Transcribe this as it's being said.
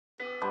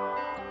Hello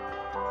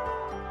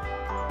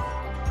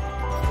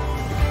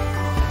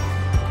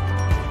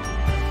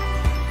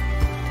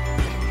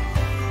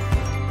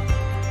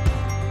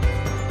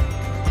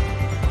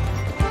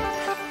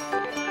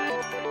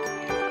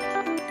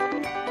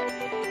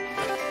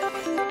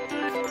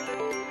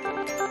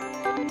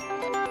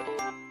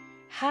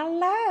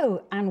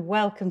and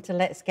welcome to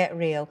Let's Get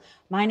Real.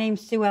 My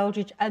name's Sue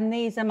Eldridge and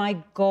these are my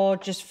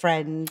gorgeous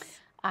friends.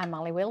 I'm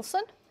Ali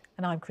Wilson.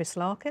 And I'm Chris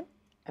Larkin.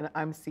 And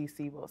I'm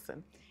CC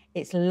Wilson.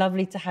 It's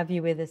lovely to have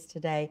you with us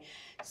today.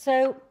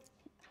 So,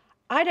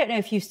 I don't know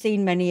if you've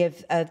seen many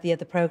of the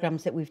other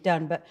programmes that we've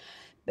done, but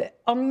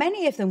on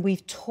many of them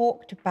we've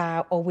talked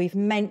about or we've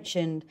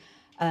mentioned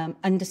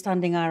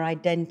understanding our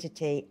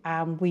identity,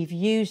 and we've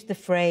used the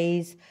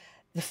phrase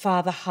the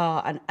Father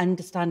heart and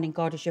understanding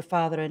God as your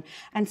Father.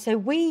 And so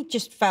we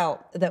just felt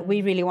that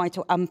we really wanted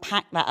to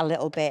unpack that a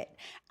little bit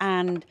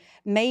and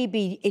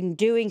maybe in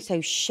doing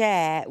so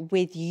share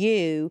with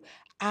you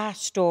our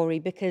story,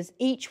 because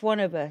each one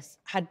of us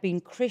had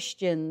been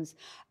Christians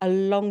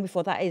long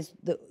before that is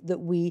that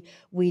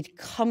we'd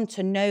come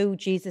to know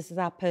Jesus as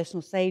our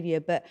personal saviour,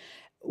 but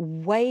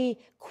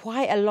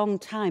quite a long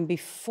time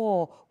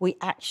before we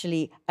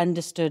actually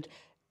understood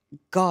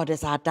God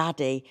as our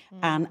daddy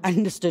and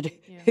understood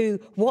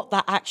what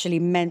that actually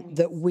meant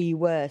that we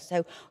were.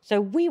 So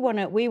we want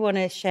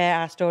to share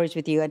our stories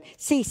with you. And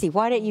Cece,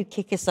 why don't you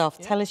kick us off?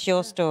 Tell us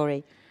your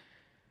story.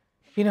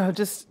 You know,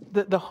 just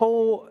the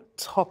whole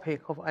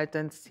topic of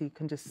identity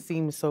can just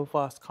seem so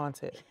vast,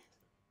 can't it?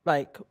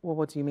 Like, well,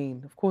 what do you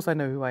mean? Of course I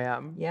know who I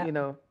am. Yeah. You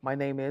know, my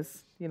name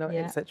is, you know,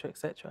 et cetera, et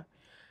cetera.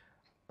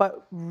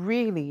 But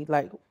really,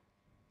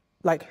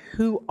 like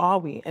who are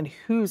we and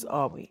whose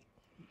are we?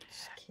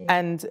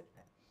 And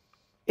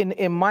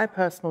in my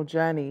personal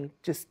journey,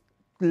 just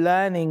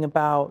learning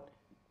about,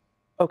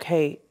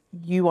 okay,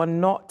 you are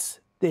not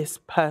this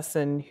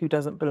person who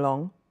doesn't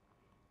belong.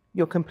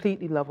 You're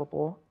completely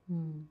lovable.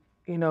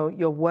 You know,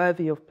 you're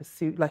worthy of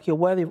pursuit, like you're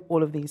worthy of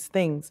all of these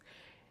things.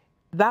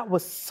 That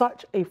was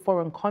such a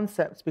foreign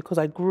concept because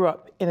I grew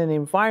up in an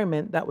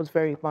environment that was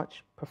very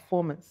much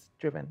performance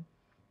driven.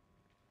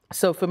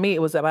 So for me,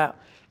 it was about,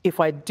 if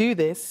I do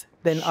this,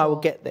 then I will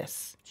get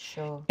this.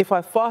 Sure. If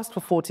I fast for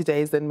 40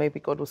 days, then maybe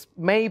God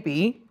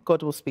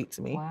will speak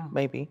to me. Wow.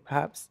 Maybe,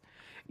 perhaps.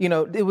 You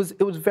know, it was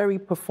very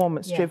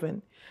performance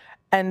driven.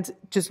 And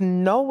just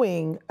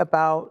knowing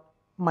about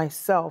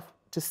myself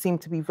just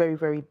seemed to be very,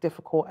 very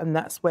difficult. And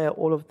that's where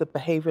all of the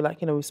behavior, like,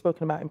 you know, we've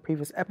spoken about in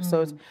previous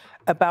episodes,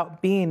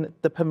 about being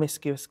the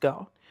promiscuous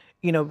girl.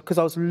 You know, because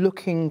I was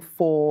looking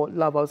for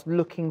love. I was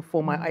looking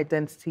for my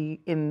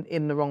identity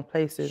in the wrong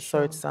places.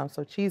 Sorry to sound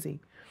so cheesy.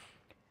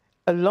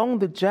 Along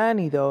the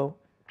journey, though,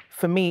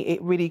 for me,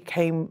 it really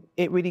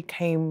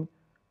came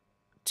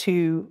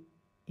to,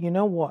 you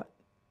know what?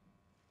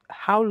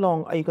 How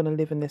long are you going to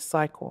live in this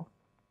cycle?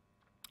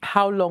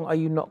 How long are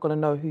you not going to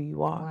know who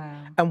you are?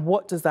 Wow. And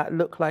what does that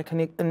look like?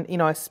 And you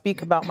know, I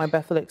speak about my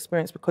Bethel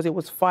experience because it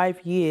was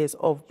 5 years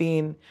of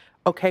being,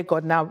 okay,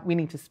 God, now we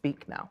need to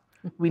speak now.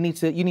 You need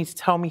to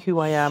tell me who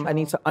I am. I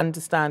need to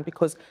understand,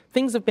 because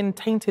things have been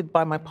tainted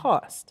by my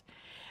past.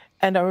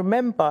 And I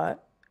remember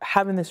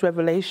having this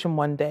revelation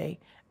one day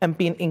and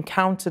being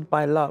encountered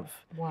by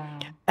love. Wow.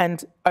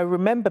 And I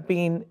remember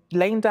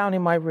laying down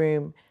in my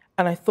room,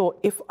 and I thought,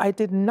 if I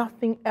did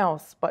nothing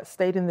else but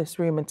stayed in this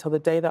room until the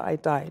day that I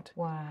died,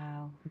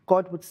 Wow.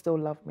 God would still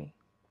love me.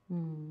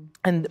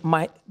 And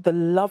the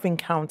love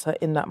encounter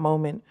in that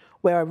moment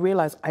where I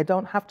realized I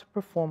don't have to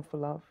perform for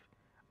love.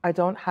 I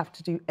don't have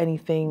to do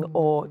anything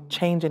or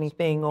change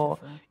anything, or,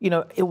 you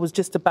know, it was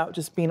just about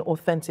just being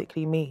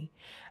authentically me.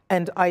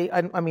 And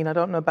I mean, I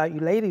don't know about you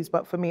ladies,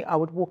 but for me, I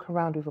would walk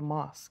around with a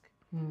mask.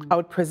 I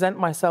would present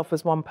myself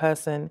as one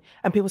person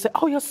and people say,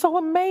 oh, you're so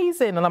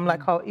amazing. And I'm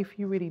like, oh, if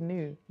you really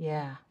knew,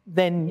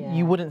 then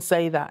you wouldn't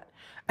say that.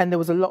 And there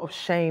was a lot of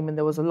shame and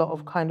there was a lot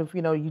of kind of,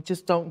 you know, you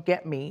just don't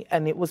get me.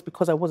 And it was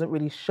because I wasn't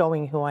really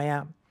showing who I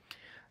am.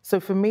 So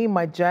for me,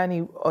 my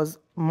journey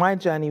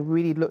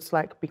really looks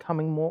like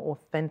becoming more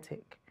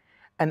authentic.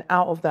 And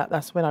out of that,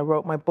 that's when I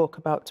wrote my book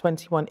about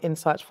 21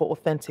 Insights for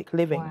Authentic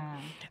Living. Wow.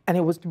 And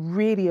it was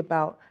really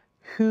about,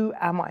 who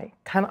am I?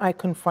 Can I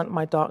confront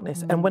my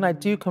darkness? And when I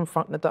do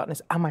confront the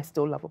darkness, am I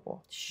still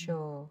lovable?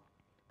 Sure.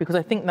 Because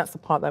I think that's the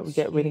part that we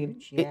get really,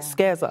 it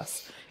scares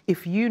us.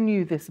 If you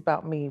knew this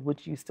about me,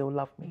 would you still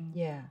love me?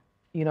 Yeah.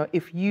 You know,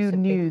 if you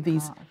knew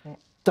these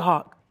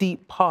dark,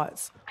 deep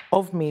parts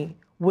of me,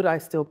 would I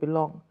still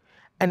belong?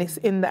 And it's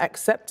in the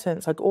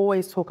acceptance. I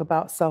always talk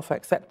about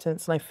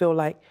self-acceptance. And I feel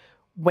like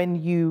when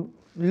you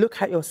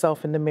look at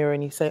yourself in the mirror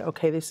and you say,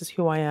 okay, this is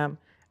who I am,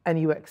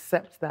 and you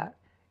accept that,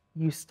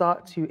 you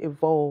start to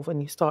evolve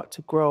and you start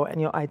to grow and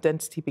your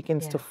identity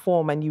begins to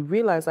form, and you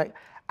realize, like,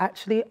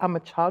 actually, I'm a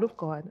child of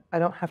God. I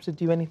don't have to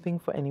do anything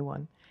for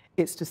anyone.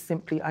 It's just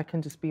simply, I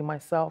can just be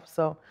myself.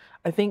 So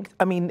I think,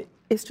 I mean,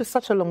 it's just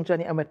such a long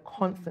journey and we're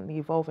constantly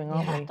evolving,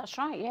 aren't we? That's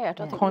right, I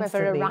don't think we've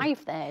ever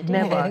arrived there, do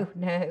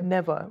we?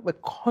 Never. We're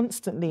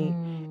constantly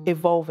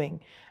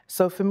evolving.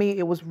 So for me,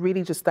 it was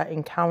really just that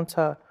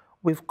encounter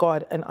with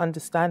God and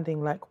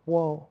understanding, like,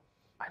 whoa,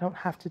 I don't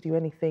have to do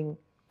anything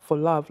for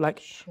love.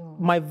 Like,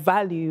 my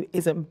value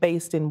isn't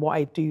based in what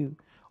I do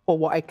or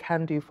what I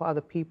can do for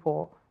other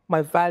people.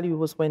 My value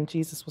was when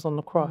Jesus was on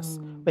the cross.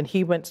 When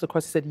he went to the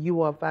cross, he said,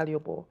 you are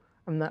valuable,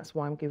 and that's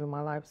why I'm giving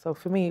my life. So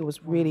for me, it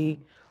was really,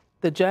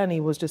 the journey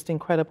was just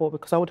incredible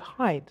because I would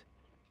hide.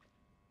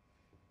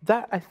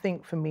 That, I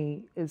think, for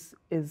me, is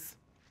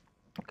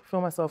I can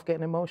feel myself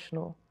getting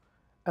emotional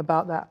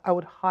about that. I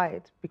would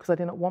hide because I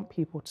didn't want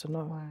people to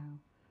know. Wow.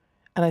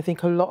 And I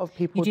think a lot of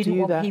people do that. You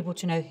didn't want people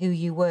to know who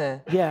you were.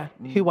 Yeah,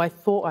 who I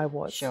thought I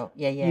was. Sure,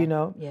 yeah. You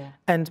know? Yeah.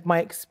 And my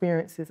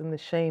experiences and the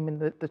shame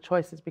and the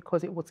choices,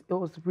 because it was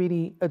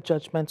really a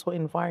judgmental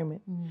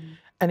environment.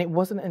 And it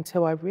wasn't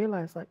until I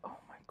realized, like, oh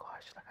my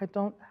gosh, like, I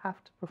don't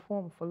have to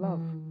perform for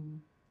love.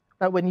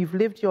 Like, when you've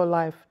lived your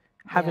life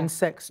having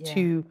sex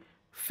to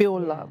feel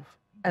love,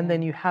 and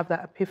then you have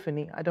that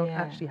epiphany, I don't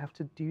actually have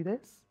to do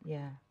this.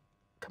 Yeah.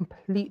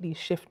 Completely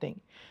shifting.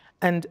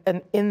 And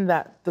in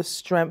that, the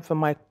strength and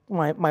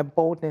my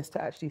boldness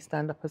to actually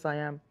stand up as I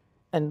am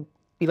and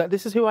be like,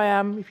 this is who I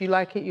am. If you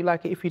like it, you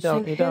like it. If you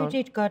don't, you don't. So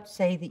who did God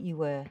say that you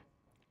were?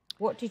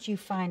 What did you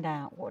find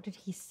out? What did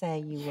he say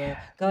you were?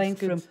 Going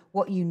from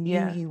what you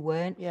knew you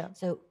weren't. Yeah.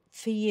 So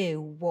for you,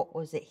 what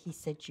was it he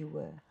said you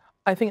were?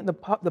 I think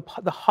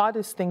the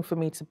hardest thing for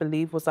me to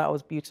believe was that I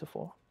was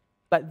beautiful.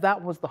 Like,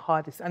 that was the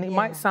hardest. And it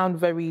might sound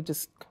very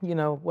just,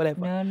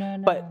 whatever.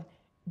 No. But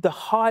the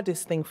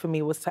hardest thing for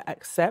me was to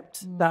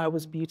accept that I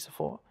was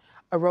beautiful.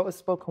 I wrote a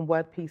spoken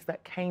word piece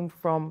that came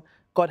from,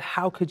 God,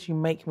 how could you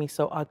make me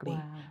so ugly?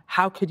 Wow.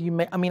 How could you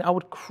I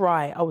would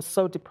cry. I was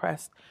so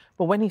depressed.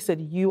 But when he said,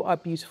 you are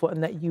beautiful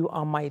and that you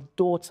are my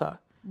daughter,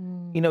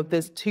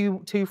 there's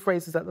two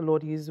phrases that the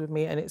Lord uses with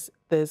me, and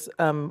there's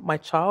my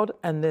child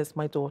and there's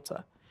my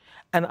daughter.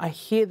 And I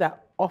hear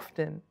that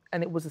often,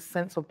 and it was a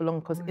sense of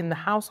belonging, because in the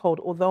household,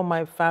 although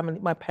my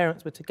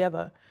parents were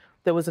together,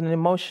 there was an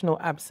emotional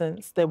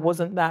absence. There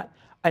wasn't that.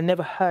 I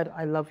never heard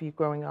I love you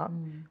growing up.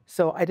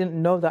 So I didn't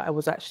know that I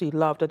was actually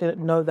loved. I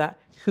didn't know that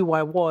who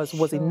I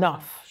was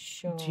enough.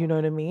 Sure. Do you know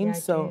what I mean? Yeah,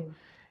 so,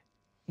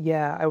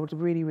 I would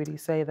really, really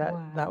say that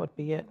that would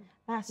be it.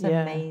 That's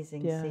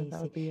amazing, Cece.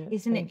 That would be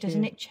it.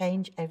 Doesn't it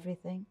change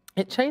everything?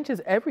 It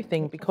changes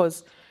everything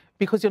because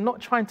you're not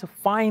trying to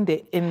find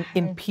it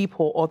in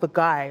people or the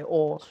guy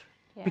or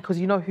because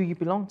you know who you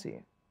belong to.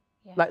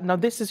 Yeah. Like, no,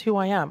 this is who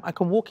I am. I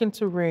can walk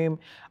into a room.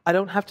 I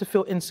don't have to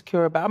feel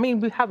insecure about. I mean,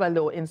 we have our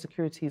little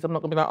insecurities. I'm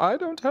not gonna be like, I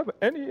don't have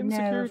any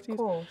insecurities. No, of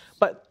course.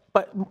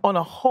 But on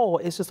a whole,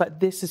 it's just like,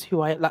 this is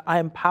who I am. Like, I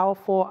am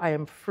powerful. I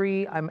am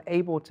free. I'm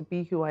able to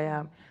be who I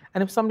am.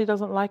 And if somebody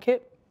doesn't like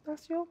it,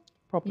 that's your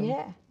problem.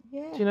 Yeah.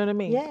 Do you know what I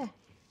mean? Yeah.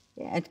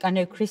 I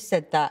know Chris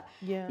said that.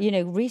 Yeah.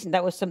 Recently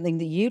that was something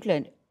that you'd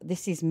learned.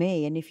 This is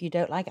me, and if you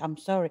don't like it, I'm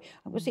sorry.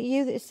 Was it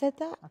you that said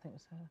that? I think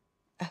it was her.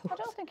 I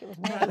don't think it was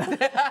me.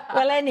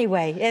 Well,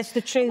 anyway, it's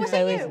the truth,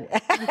 though, isn't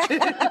it?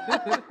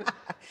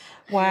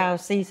 Wow,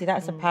 Cece,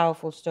 that's a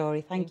powerful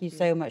story. Thank you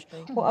so much.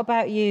 What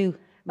about you,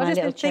 my I've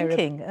just little been cherub?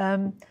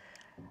 thinking,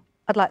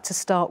 I'd like to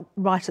start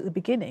right at the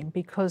beginning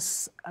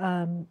because,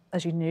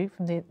 as you knew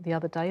from the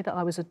other day, that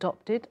I was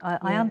adopted.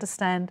 I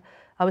understand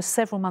I was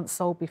several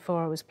months old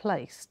before I was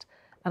placed,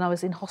 and I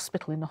was in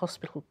hospital, in the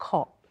hospital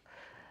cot.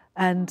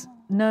 And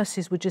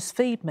nurses would just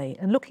feed me.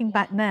 And looking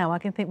back now, I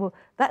can think, well,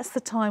 that's the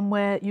time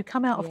where you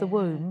come out of the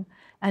womb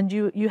and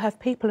you have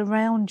people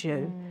around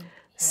you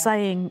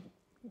saying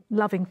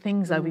loving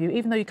things over you,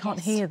 even though you can't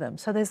hear them.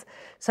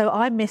 So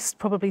I missed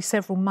probably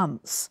several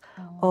months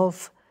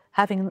of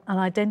having an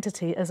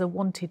identity as a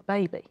wanted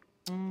baby.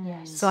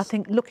 So I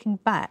think looking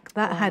back,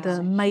 that had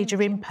a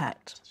major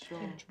impact. Sure.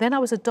 Then I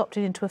was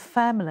adopted into a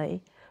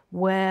family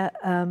where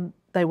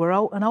they were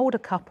an older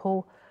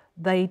couple.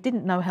 They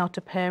didn't know how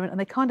to parent, and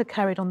they kind of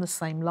carried on the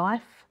same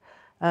life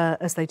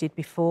as they did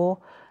before.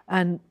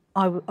 And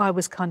I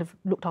was kind of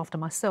looked after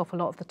myself a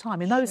lot of the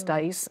time. In those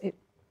days,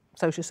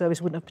 social service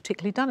wouldn't have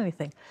particularly done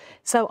anything.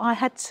 So I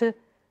had to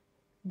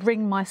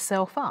bring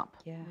myself up.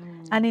 Yeah.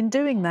 And in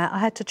doing that, I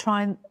had to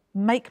try and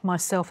make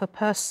myself a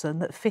person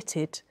that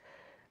fitted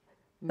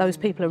those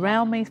people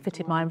around me,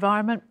 fitted my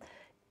environment.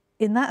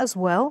 In that as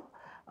well,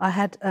 I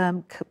had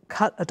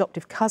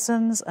adoptive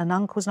cousins and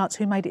uncles and aunts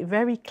who made it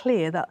very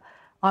clear that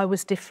I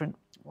was different.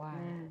 Wow.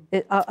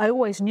 I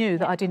always knew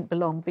that I didn't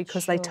belong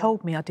because they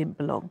told me I didn't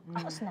belong.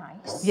 That was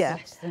nice. Yeah.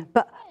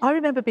 But I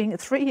remember being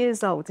 3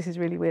 years old, this is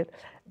really weird,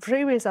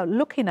 3 years old,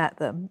 looking at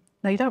them.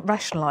 Now, you don't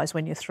rationalise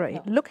when you're three.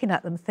 No. Looking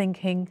at them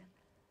thinking,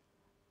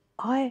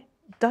 I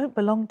don't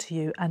belong to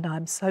you and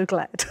I'm so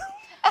glad.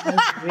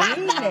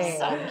 Really?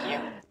 So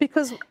cute.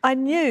 Because I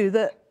knew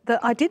that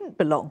I didn't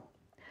belong.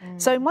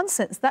 So in one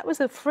sense, that was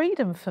a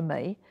freedom for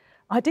me.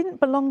 I didn't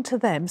belong to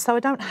them, so I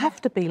don't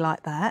have to be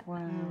like that.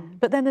 Wow.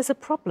 But then there's a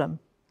problem.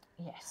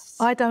 Yes.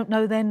 I don't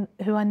know then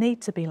who I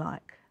need to be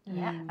like.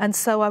 Yeah. And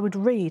so I would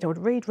read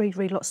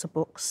lots of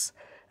books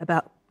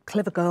about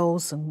clever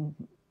girls and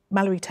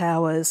Mallory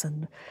Towers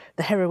and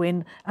the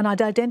heroine, and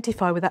I'd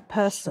identify with that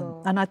person.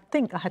 Sure. And I'd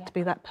think I had to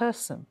be that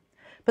person.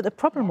 But the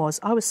problem was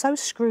I was so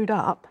screwed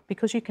up,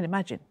 because you can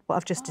imagine what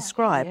I've just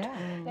described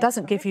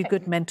doesn't give you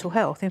good mental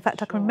health. In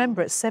fact, I can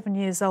remember at 7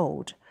 years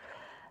old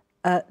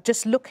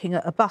just looking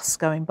at a bus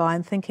going by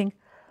and thinking,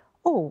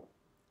 oh,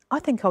 I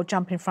think I'll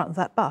jump in front of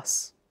that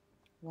bus.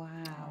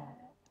 Wow.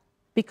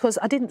 Because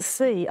I didn't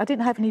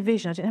have any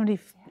vision. I didn't have any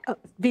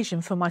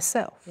vision for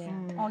myself.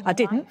 I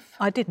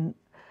didn't.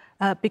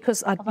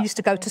 Because I used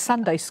to go to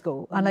Sunday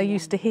school and I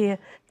used to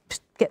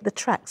get the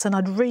tracts, and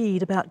I'd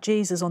read about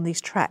Jesus on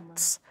these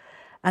tracts.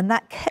 And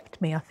that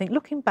kept me, I think,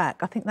 looking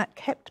back, I think that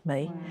kept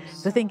me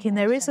for thinking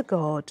there is a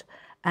God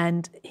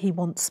and he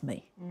wants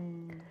me.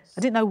 I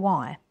didn't know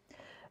why.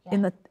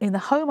 In the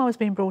home I was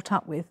being brought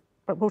up in,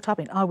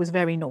 I was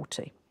very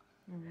naughty.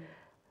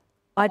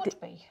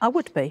 I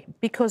would be,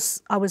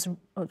 because I was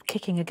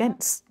kicking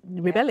against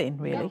rebellion,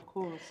 really.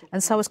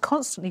 And so I was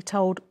constantly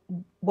told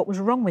what was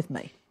wrong with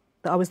me,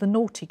 that I was the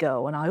naughty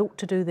girl and I ought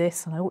to do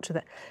this and I ought to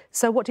that.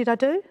 So what did I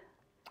do?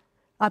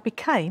 I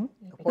became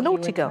the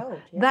naughty girl.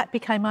 Told, That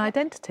became my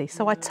identity.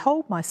 So I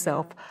told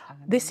myself,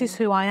 this is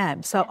who I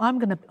am. So I'm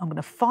going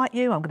to fight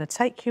you. I'm going to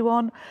take you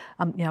on.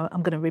 I'm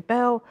going to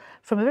rebel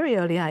from a very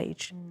early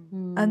age.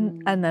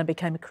 And then I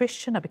became a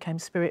Christian. I became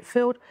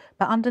spirit-filled.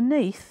 But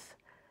underneath,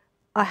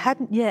 I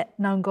hadn't yet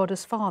known God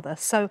as Father.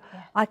 So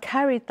I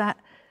carried that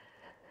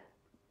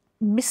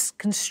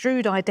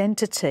misconstrued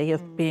identity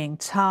of being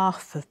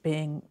tough, of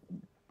being,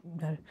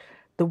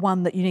 the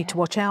one that you need to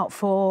watch out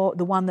for,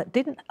 the one that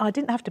I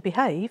didn't have to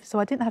behave, so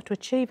I didn't have to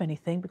achieve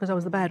anything because I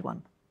was the bad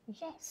one.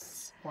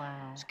 Yes.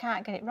 Wow. You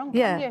can't get it wrong,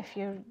 can you, if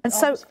you're And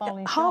so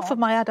falling half short. of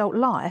my adult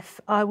life,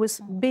 I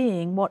was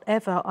being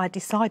whatever I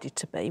decided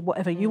to be,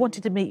 whatever you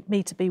wanted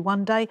me to be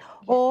one day,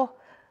 or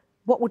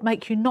what would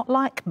make you not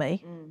like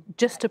me,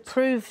 just to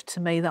prove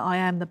to me that I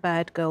am the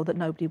bad girl that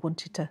nobody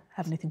wanted to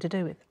have anything to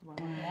do with.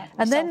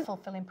 And then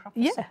self-fulfilling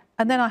prophecy. Yeah,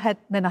 and then I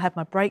had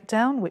my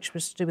breakdown, which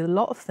was to do with a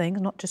lot of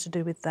things, not just to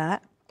do with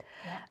that.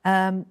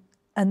 And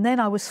then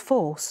I was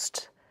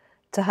forced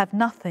to have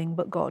nothing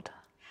but God.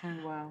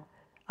 Wow.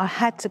 I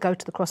had to go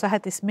to the cross. I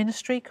had this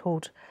ministry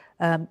called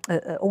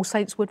All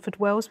Saints Woodford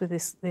Wells, with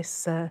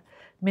this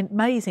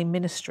amazing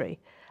ministry.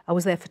 I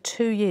was there for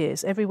 2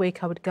 years. Every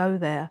week I would go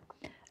there,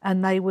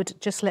 and they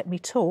would just let me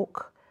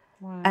talk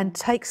and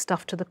take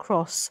stuff to the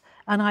cross.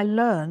 And I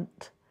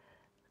learnt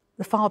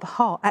the Father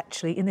Heart,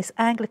 actually, in this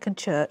Anglican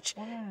church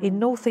in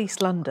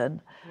northeast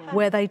London,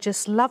 where they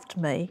just loved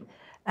me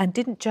and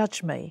didn't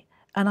judge me.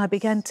 And I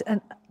began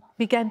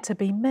to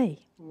be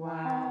me.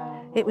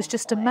 Wow. It was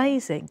just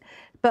amazing.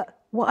 But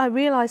what I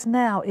realise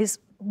now is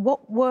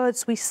what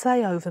words we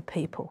say over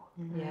people.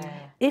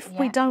 If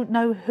we don't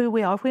know who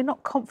we are, if we're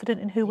not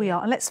confident in who we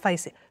are, and let's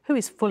face it, who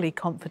is fully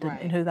confident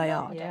in who they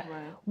are?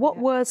 What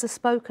words are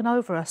spoken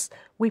over us,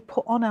 we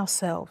put on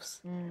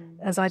ourselves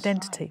as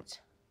identity.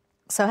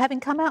 So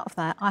having come out of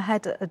that, I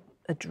had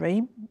a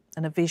dream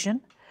and a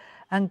vision,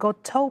 and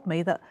God told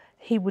me that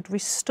he would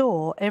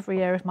restore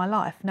every area of my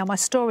life. Now, my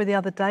story the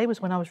other day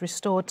was when I was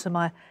restored to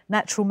my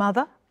natural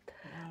mother,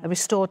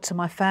 restored to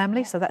my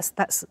family, so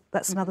that's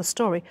another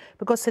story.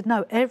 But God said,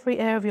 no, every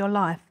area of your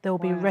life, there will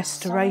be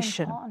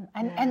restoration. So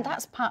and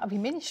that's part of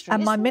your ministry,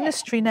 And my isn't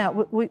ministry it?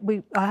 now,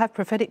 I have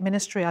prophetic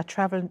ministry, I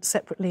travel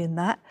separately in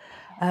that.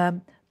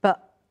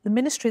 But the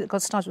ministry that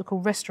God started was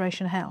called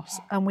Restoration House.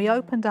 And we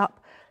opened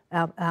up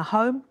our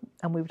home,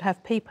 and we would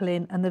have people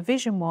in, and the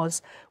vision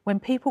was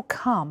when people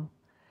come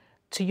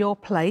to your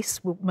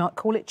place, we might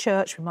call it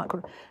church, we might call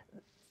it,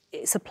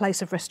 it's a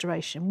place of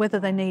restoration, whether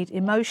they need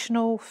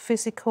emotional,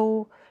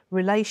 physical,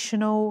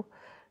 relational,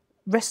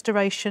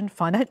 restoration,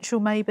 financial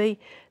maybe,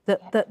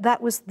 that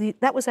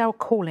was our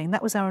calling,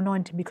 that was our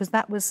anointing, because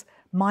that was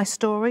my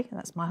story,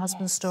 that's my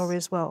husband's story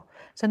as well.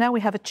 So now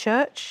we have a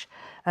church,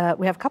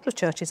 we have a couple of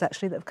churches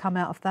actually that have come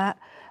out of that,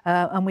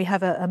 and we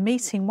have a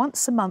meeting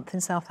once a month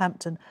in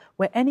Southampton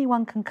where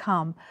anyone can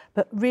come,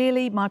 but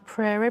really my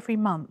prayer every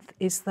month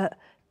is that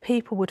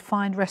people would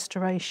find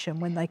restoration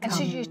when they come. And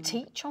so you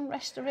teach on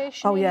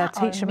restoration? Oh yeah, in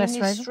that, teach on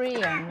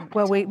restoration.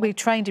 Well, we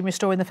trained in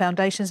Restoring the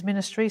Foundations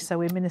ministry, so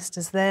we're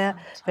ministers there,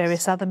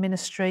 various other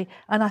ministry,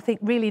 and I think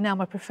really now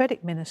my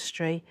prophetic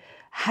ministry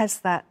has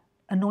that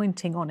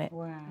anointing on it.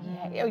 Wow.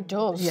 Yeah, it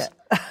does. Yeah.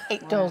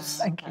 It does.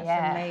 Thank you.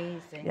 Yeah.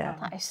 Amazing. Yeah.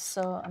 That is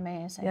so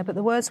amazing. Yeah, but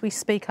the words we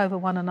speak over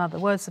one another,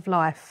 words of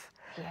life,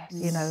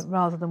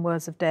 rather than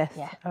words of death,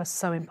 are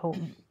so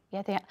important.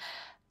 Yeah,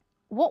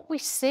 what we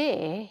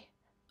say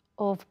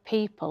of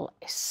people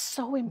is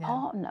so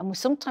important, and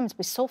sometimes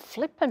we're so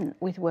flippant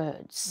with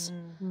words,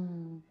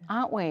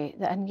 aren't we?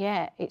 And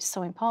it's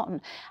so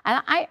important.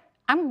 And I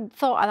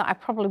thought that I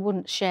probably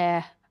wouldn't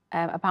share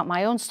about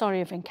my own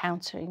story of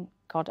encountering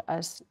God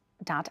as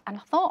Dad, and I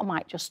thought I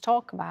might just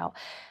talk about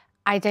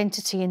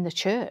identity in the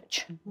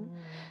church,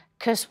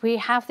 because we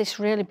have this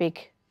really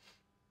big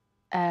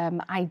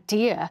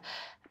idea,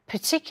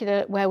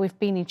 particularly where we've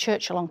been in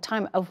church a long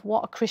time, of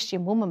what a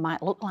Christian woman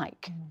might look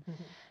like.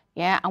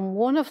 Yeah, and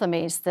one of them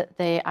is that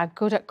they are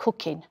good at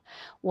cooking.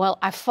 Well,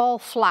 I fall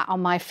flat on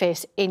my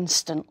face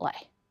instantly.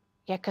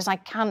 Yeah, because I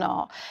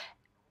cannot.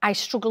 I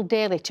struggled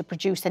daily to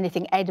produce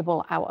anything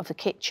edible out of the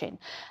kitchen.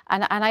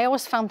 And I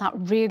always found that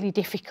really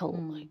difficult,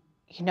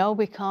 you know,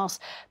 because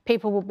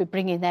people would be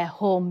bringing their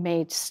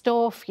homemade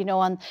stuff, you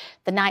know, and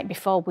the night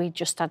before we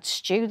just had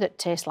stew that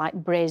tastes like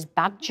braised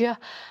badger.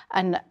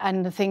 And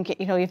I think,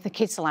 you know, if the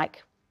kids are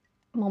like,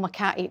 Mum, I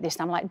can't eat this.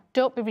 And I'm like,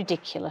 don't be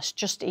ridiculous,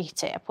 just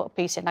eat it. I put a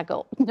piece in, I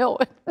go, no,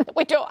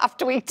 we don't have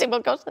to eat it,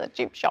 we'll go to the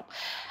chip shop.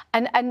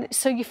 And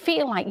so you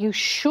feel like you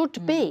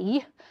should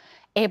be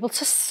able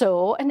to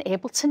sew and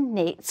able to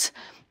knit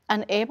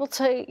and able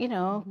to, you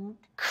know,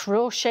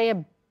 crochet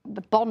a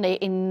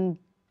bonnet in,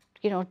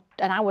 you know,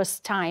 an hour's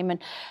time.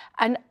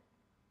 And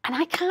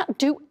I can't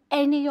do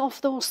any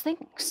of those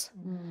things.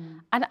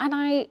 And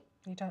I...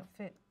 You don't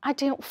fit. I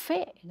don't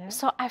fit. No.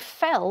 So I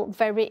felt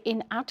very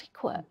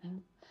inadequate.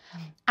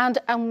 And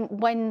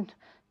when,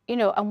 you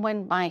know, and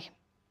when my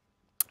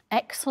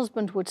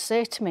ex-husband would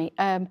say to me,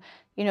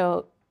 you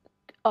know,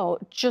 oh,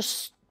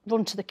 just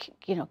run to the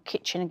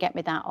kitchen and get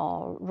me that,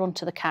 or run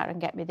to the car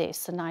and get me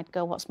this, and I'd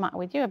go, what's the matter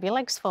with you? Have your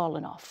legs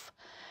fallen off?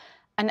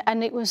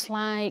 And it was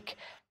like,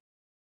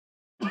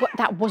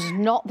 that was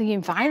not the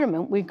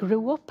environment we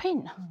grew up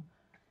in.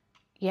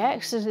 Yeah,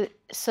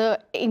 so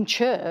in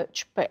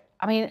church, but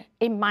I mean,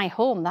 in my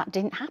home, that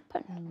didn't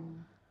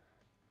happen.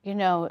 You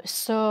know,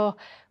 so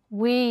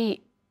I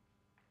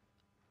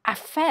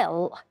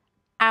felt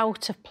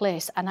out of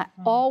place, and I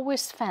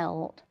always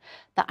felt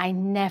that I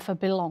never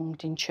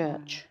belonged in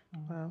church.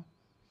 Wow.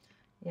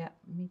 Yeah,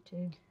 me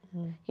too.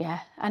 Yeah,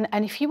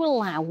 and if you were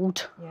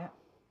loud,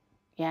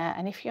 Yeah.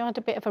 and if you had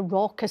a bit of a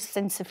raucous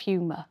sense of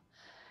humour,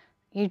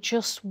 you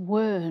just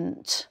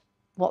weren't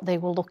what they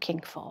were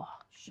looking for.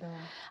 Sure.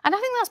 And I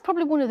think that's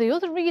probably one of the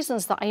other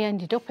reasons that I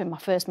ended up in my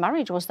first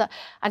marriage, was that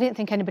I didn't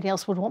think anybody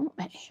else would want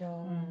me.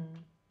 Sure.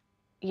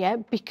 Yeah,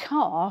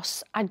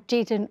 because I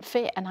didn't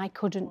fit and I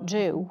couldn't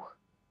do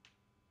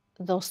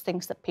those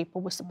things that people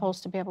were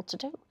supposed to be able to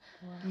do.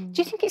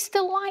 Do you think it's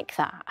still like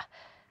that?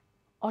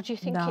 Or do you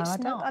think it's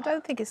not? I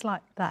don't think it's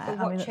like that. But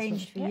what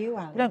changed for you,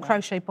 Alan? We don't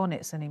crochet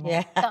bonnets anymore.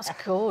 Yeah. That's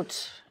good.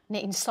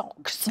 Knitting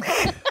socks.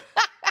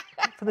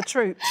 For the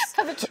troops.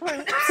 For the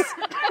troops.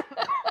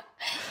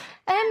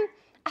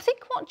 I think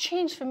what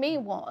changed for me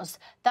was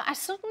that I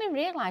suddenly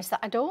realised that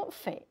I don't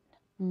fit.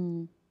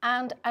 And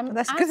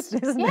That's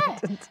good, isn't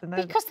it? To know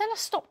because then I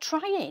stopped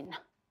trying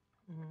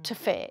to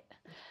fit.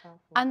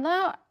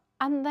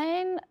 And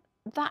then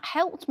that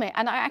helped me.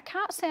 And I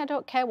can't say I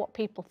don't care what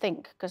people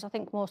think, because I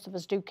think most of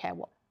us do care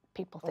what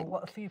people think. Or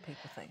what a few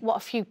people think. What a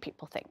few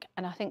people think.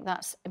 And I think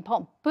that's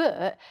important.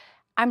 But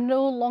I'm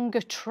no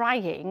longer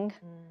trying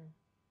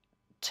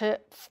to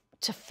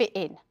fit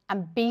in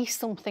and be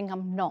something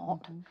I'm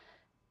not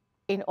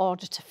in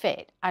order to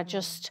fit. I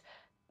just,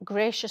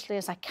 graciously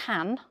as I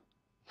can,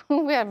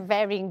 we have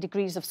varying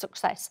degrees of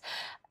success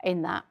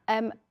in that,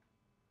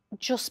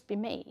 just be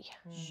me.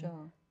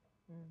 Sure.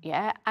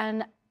 Yeah,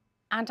 and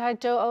I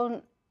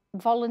don't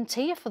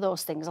volunteer for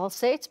those things. I'll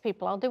say to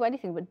people, I'll do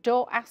anything, but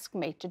don't ask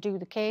me to do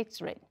the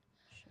catering.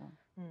 Sure.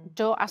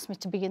 Don't ask me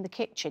to be in the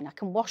kitchen. I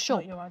can wash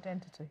up. Not your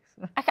identity.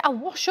 I'll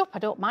wash up. I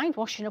don't mind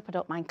washing up. I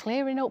don't mind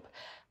clearing up.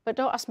 But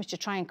don't ask me to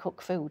try and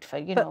cook food for,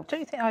 you know. But don't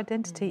you think our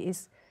identity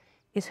is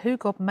who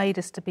God made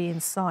us to be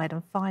inside,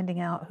 and finding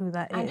out who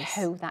that is? And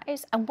who that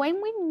is. And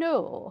when we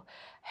know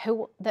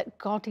that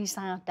God is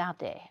our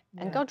daddy,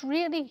 and God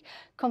really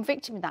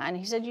convicted me of that, and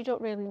he said, you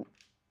don't really,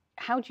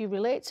 how do you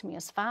relate to me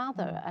as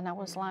father? And I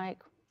was like,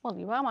 well,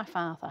 you are my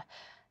father.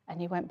 And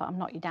he went, but I'm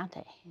not your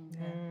daddy.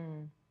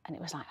 And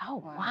it was like,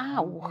 oh,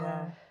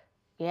 wow.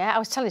 Yeah, I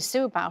was telling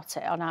Sue about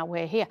it on our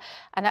way here.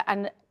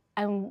 And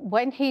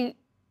when he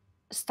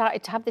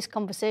started to have this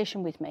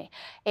conversation with me,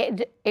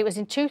 it was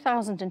in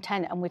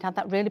 2010, and we'd had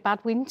that really bad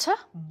winter.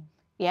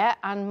 Yeah,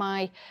 and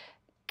my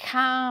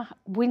car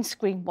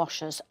windscreen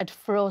washers had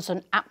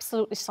frozen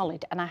absolutely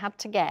solid, and I had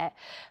to get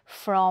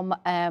from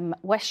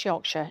West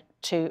Yorkshire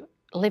to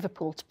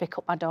Liverpool to pick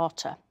up my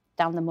daughter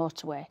down the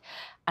motorway,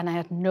 and I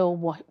had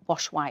no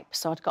wash wipe.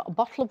 So I'd got a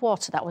bottle of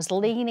water that was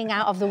leaning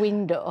out of the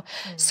window,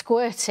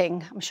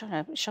 squirting. I'm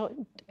sure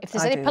if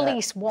there's any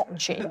police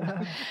watching,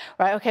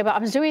 right? Okay, but I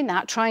was doing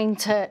that, trying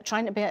to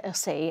be able to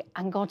see,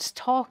 and God's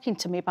talking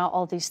to me about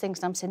all these things,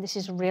 and I'm saying, this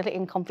is a really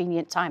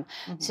inconvenient time.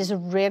 This is a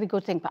really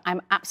good thing, but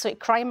I'm absolutely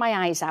crying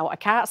my eyes out. I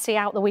can't see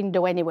out the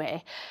window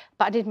anyway,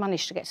 but I did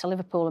manage to get to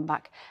Liverpool and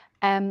back.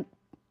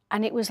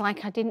 And it was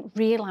like I didn't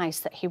realise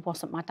that he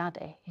wasn't my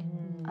daddy,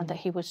 and that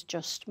he was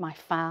just my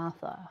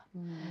father.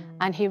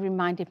 And he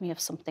reminded me of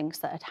some things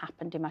that had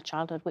happened in my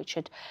childhood which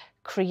had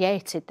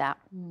created that.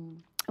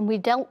 And we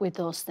dealt with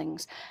those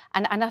things.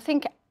 And I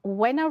think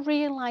when I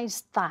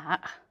realised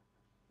that,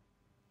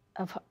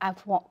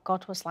 of what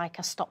God was like,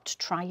 I stopped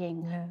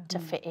trying to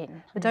fit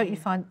in. But don't you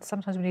find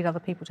sometimes we need other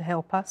people to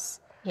help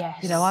us?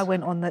 Yes. You know, I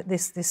went on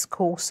this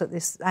course at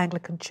this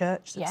Anglican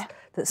church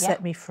that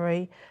set me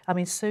free. I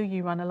mean, Sue,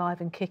 you run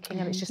Alive and Kicking,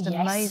 and it's just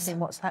amazing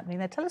what's happening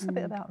there. Tell us a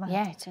bit about that.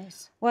 Yeah, it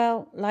is.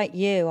 Well, like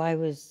you,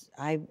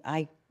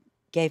 I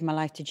gave my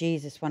life to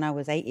Jesus when I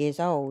was 8 years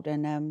old,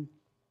 and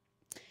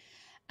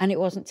And it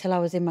wasn't till I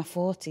was in my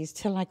 40s,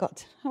 till I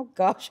got, oh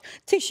gosh,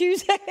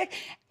 tissues.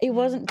 It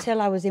wasn't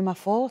till I was in my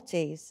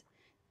 40s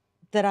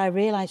that I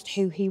realised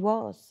who he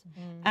was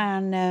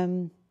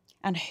and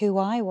who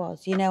I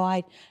was. You know,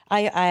 I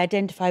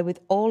identify with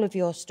all of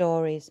your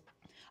stories.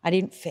 I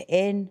didn't fit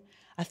in.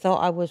 I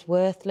thought I was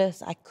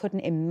worthless. I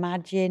couldn't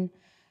imagine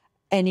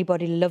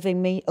anybody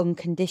loving me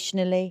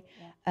unconditionally,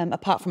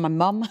 apart from my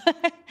mum,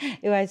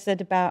 who I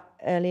said about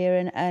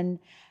earlier. And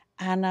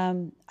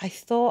I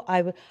thought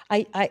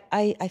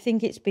I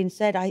think it's been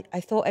said,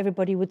 I thought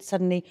everybody would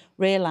suddenly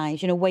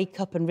realise, you know, wake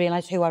up and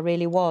realise who I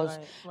really was.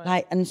 Right.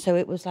 Like, and so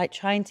it was like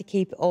trying to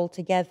keep it all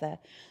together.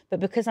 But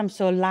because I'm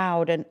so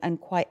loud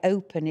and quite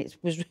open, it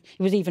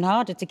was even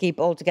harder to keep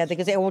it all together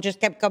because it all just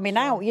kept coming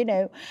out, you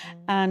know.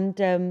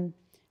 And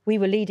we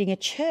were leading a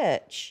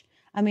church.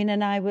 I mean,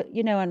 and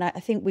I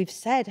think we've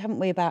said, haven't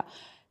we, about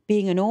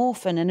being an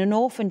orphan. And an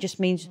orphan just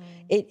means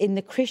in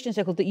the Christian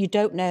circle that you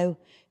don't know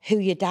who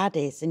your dad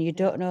is and you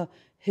don't know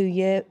who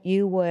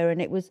you were.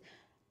 And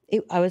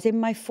I was in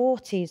my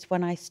 40s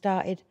when I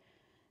started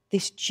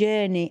this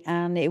journey,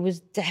 and it was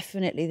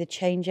definitely the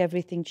change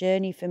everything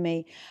journey for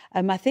me.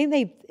 I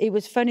think it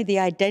was funny, the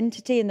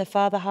identity and the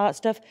father heart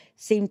stuff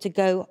seemed to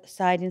go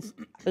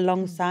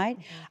alongside.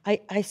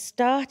 I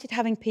started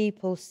having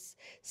people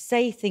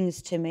say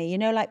things to me, you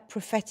know, like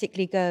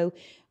prophetically go,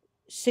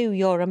 Sue,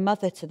 you're a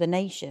mother to the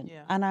nation.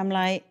 Yeah. And I'm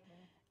like,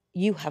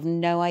 you have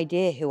no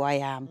idea who I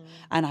am.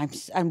 And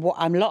I'm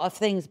a lot of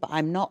things, but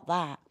I'm not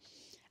that.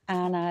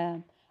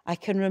 And I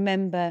can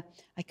remember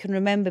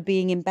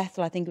being in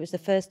Bethel. I think it was the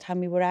first time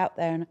we were out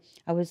there, and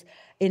I was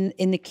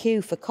in the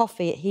queue for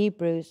coffee at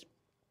Hebrews,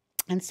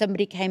 and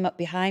somebody came up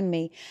behind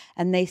me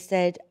and they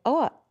said,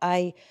 "Oh,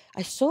 I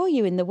saw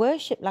you in the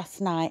worship last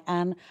night,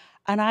 and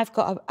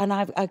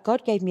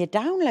God gave me a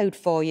download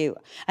for you."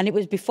 And it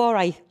was before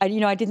I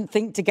didn't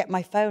think to get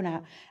my phone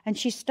out. And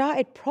she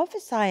started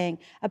prophesying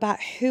about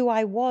who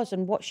I was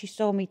and what she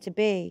saw me to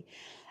be,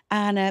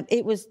 and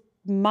it was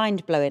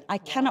mind-blowing. I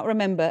cannot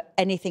remember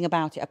anything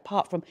about it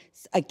apart from,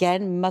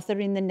 again,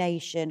 mothering the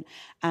nation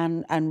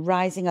and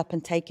rising up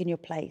and taking your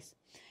place.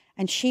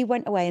 And she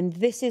went away, and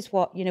this is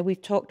what, you know,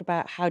 we've talked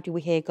about, how do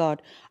we hear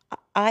God?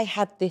 I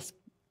had this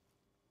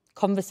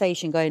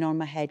conversation going on in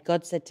my head.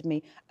 God said to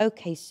me,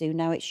 okay, Sue,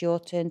 now it's your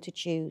turn to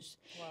choose.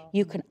 Wow.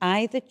 You can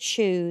either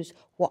choose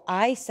what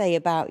I say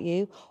about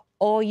you,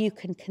 or you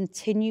can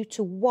continue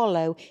to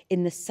wallow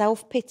in the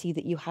self-pity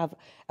that you have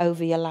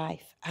over your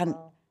life. And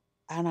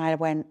I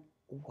went,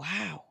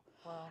 wow.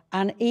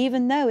 And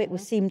even though it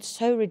seemed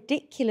so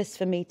ridiculous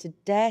for me to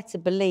dare to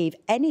believe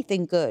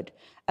anything good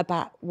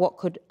about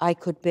what I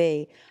could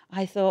be,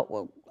 I thought,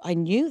 well, I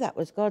knew that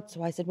was God.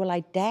 So I said, well,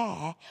 I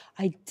dare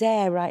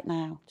right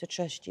now to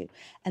trust you.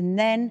 And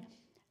then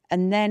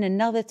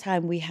another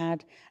time we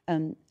had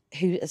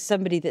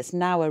somebody that's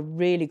now a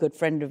really good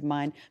friend of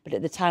mine, but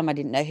at the time I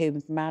didn't know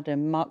who,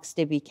 Madam Mark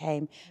Stibbe,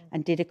 came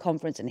and did a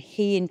conference, and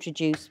he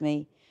introduced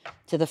me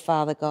to the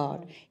Father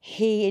God.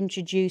 He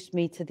introduced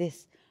me to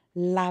this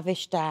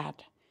lavish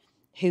dad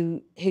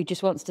who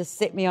just wants to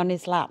sit me on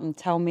his lap and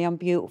tell me I'm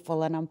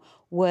beautiful and I'm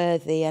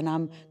worthy and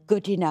I'm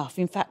good enough.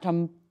 In fact,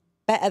 I'm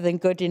better than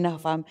good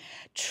enough. I'm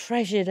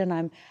treasured,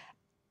 and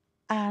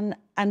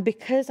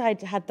because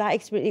I'd had that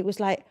experience, it was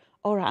like,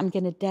 all right, I'm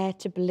going to dare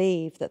to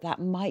believe that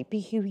might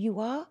be who you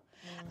are.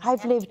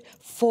 I've lived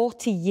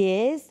 40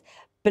 years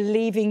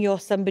believing you're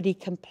somebody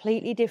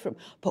completely different,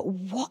 but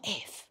what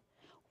if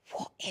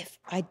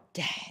I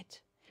dared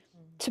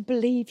to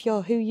believe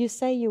you're who you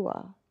say you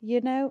are, you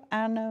know?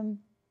 And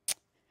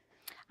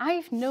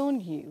I've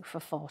known you for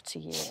 40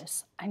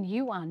 years, and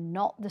you are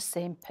not the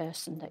same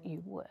person that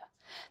you were.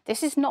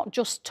 This is not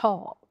just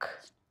talk.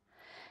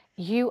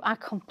 You are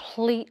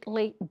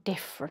completely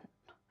different.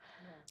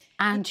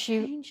 And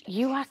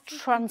you are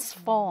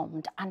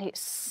transformed, and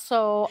it's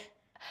so...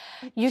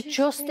 You're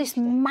just this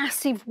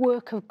massive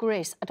work of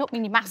grace. I don't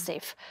mean you're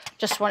massive,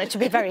 just wanted to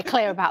be very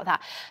clear about that.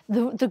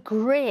 The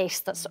grace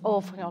that's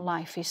over your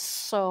life is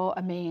so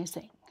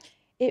amazing.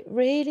 It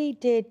really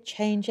did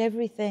change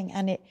everything,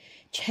 and it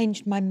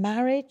changed my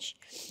marriage,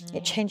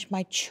 it changed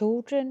my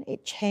children,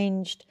 it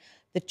changed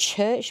the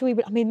church.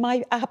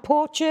 Our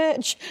poor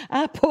church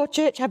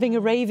having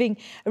a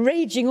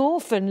raging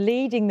orphan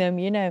leading them,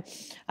 you know.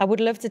 I would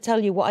love to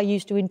tell you what I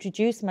used to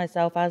introduce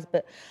myself as,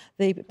 but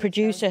the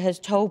producer has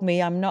told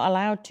me I'm not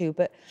allowed to.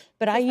 But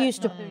I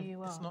used to,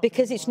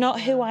 because it's not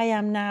who I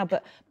am now.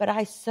 But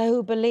I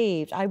so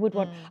believed I would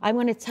want. I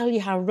want to tell you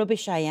how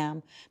rubbish I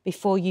am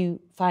before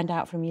you find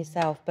out from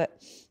yourself.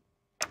 But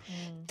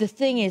the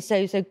thing is,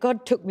 so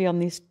God took me on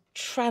this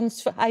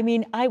transfer.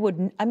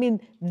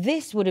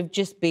 This would have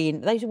just been,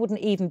 those wouldn't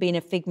even been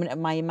a figment of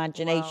my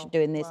imagination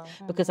doing this,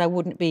 because I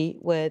wouldn't be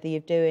worthy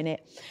of doing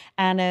it.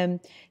 And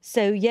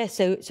so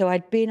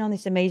I'd been on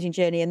this amazing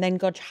journey, and then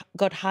God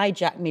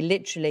hijacked me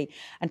literally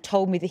and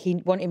told me that he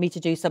wanted me to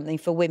do something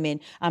for women.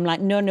 I'm like,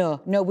 no,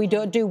 we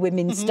don't do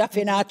women's stuff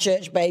in our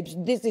church, babes.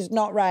 This is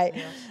not right.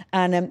 Yeah.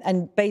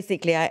 And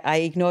basically I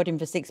ignored him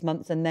for 6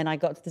 months, and then I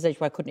got to the stage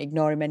where I couldn't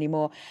ignore him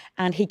anymore.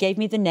 And he gave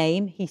me the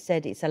name. He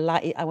said, it's a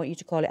light. I want you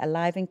to call it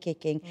alive and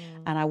kicking.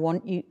 And I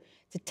want you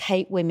to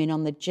take women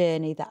on the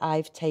journey that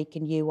I've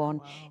taken you on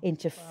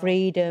into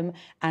freedom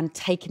and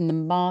taking the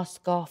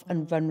mask off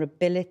and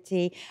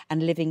vulnerability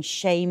and living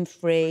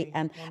shame-free.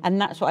 And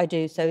that's what I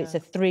do. So it's a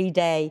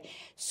 3-day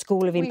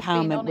school of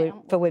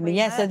empowerment for women.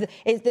 Yes, so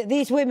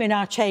these women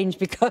are changed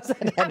because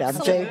I'm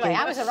joking.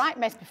 I was a right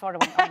mess before I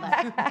went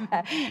on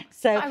there.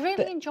 So I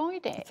really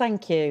enjoyed it.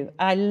 Thank you.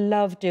 I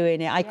love doing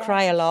it. I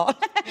cry a lot.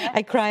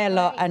 I cry a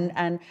lot,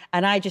 and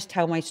I just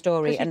tell my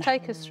story. And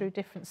take us through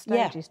different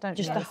stages, don't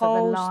you? Just the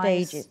whole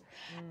stages.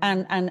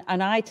 And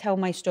I tell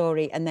my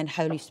story, and then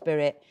Holy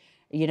Spirit,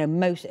 you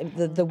know,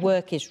 the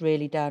work is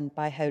really done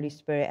by Holy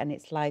Spirit, and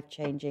it's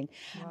life-changing.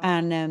 Wow.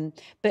 And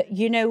but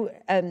you know,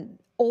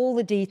 all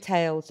the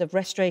details of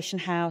Restoration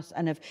House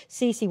and of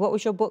Cece, what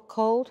was your book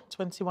called?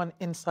 21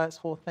 Insights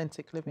for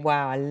Authentic Living.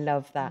 Wow, I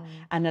love that.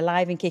 And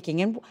Alive and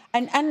Kicking,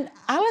 and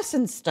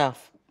Alison's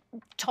stuff.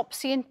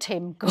 Topsy and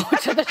Tim go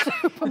to the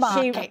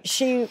supermarket.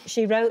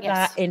 She wrote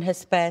that in her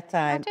spare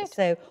time.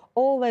 So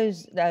all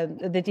those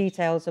the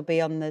details will be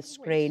on the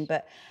screen.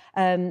 But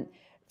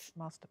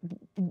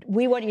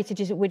we want you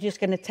to we're just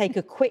going to take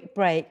a quick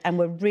break, and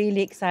we're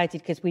really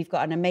excited because we've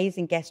got an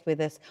amazing guest with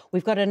us.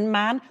 We've got a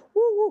man.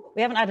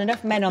 We haven't had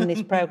enough men on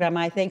this programme,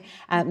 I think.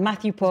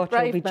 Matthew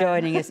Porter will be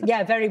joining us.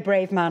 Yeah, very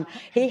brave man.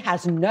 He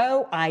has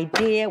no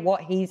idea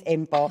what he's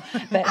in for.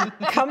 But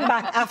come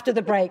back after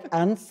the break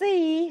and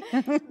see.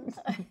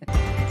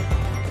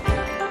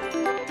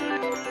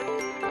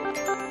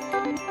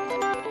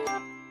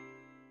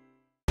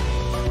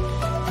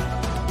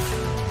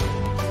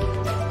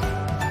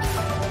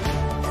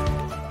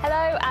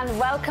 Hello and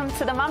welcome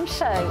to the Mum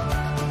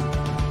Show.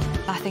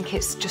 I think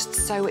it's just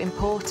so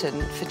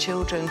important for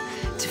children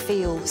to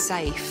feel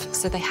safe,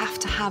 so they have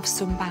to have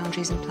some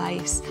boundaries in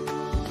place.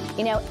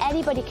 You know,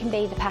 anybody can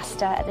be the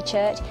pastor at the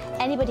church,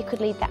 anybody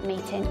could lead that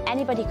meeting,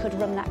 anybody could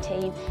run that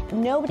team.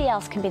 Nobody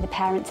else can be the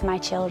parent to my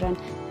children.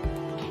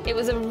 It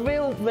was a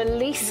real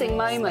releasing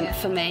moment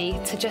for me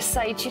to just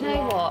say, do you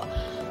know what?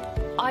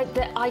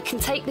 I can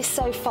take this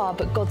so far,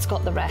 but God's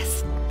got the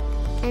rest.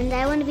 And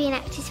I want to be an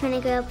actress when I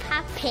grow up.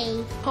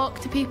 Happy. Talk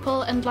to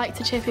people and like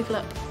to cheer people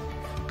up.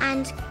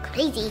 And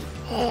crazy.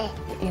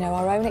 You know,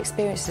 our own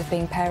experiences of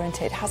being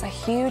parented has a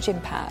huge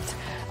impact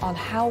on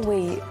how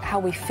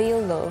we feel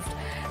loved,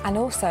 and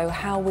also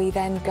how we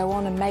then go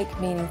on and make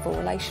meaningful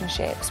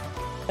relationships.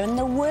 And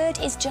the Word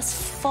is just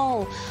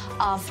full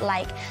of,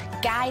 like,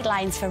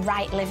 guidelines for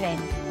right living.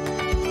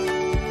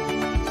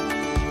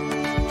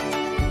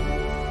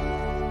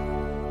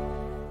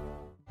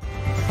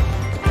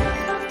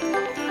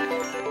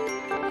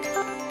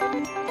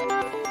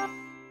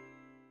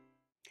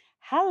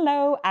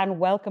 Hello and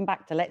welcome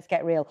back to Let's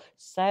Get Real.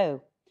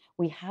 So,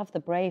 we have the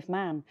brave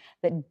man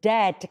that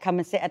dared to come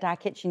and sit at our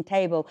kitchen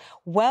table.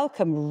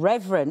 Welcome,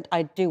 Reverend,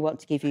 I do want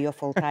to give you your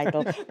full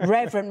title,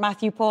 Reverend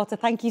Matthew Porter.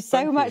 Thank you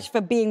so much for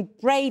being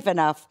brave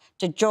enough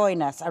to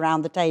join us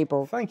around the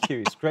table. Thank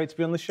you. It's great to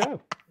be on the show.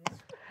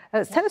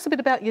 Tell us a bit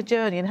about your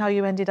journey and how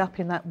you ended up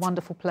in that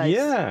wonderful place.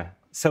 Yeah.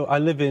 So I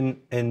live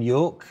in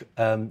York,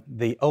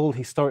 the old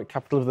historic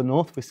capital of the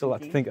North. We still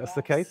like to think that's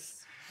the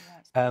case.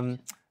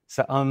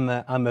 So I'm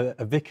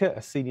a vicar,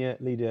 a senior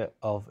leader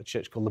of a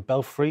church called the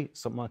Belfry,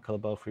 St Michael the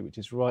Belfry, which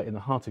is right in the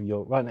heart of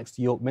York, right next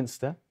to York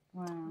Minster,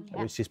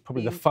 which is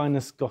probably the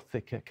finest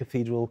Gothic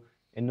cathedral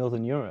in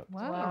Northern Europe.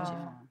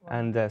 Wow.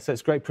 And so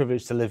it's a great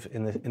privilege to live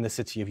in the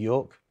city of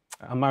York.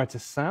 I'm married to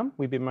Sam.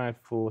 We've been married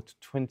for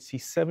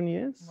 27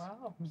 years.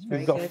 Wow.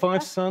 We've got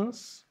 5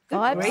 sons.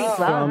 5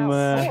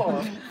 sons.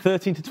 From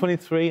 13 to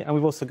 23, and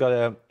we've also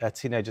got a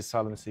teenage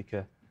asylum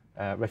seeker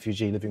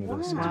refugee living with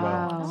us as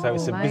well. So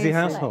it's a busy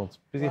household.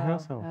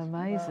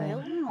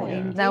 Amazing. Wow.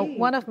 Yeah. Now,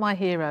 one of my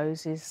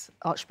heroes is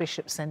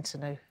Archbishop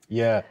Centenu.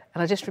 Yeah.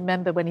 And I just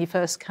remember when he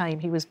first came,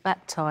 he was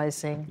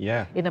baptising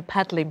in a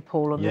paddling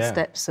pool on the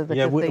steps of the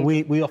cathedral.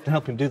 We often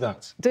help him do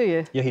that. Do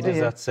you? Yeah, he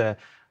does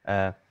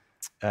that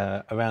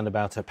around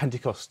about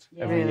Pentecost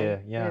every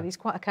year. Yeah, he's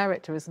quite a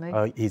character, isn't he?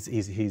 Oh,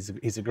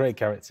 he's a great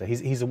character.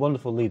 He's a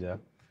wonderful leader.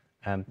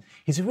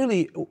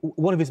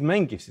 One of his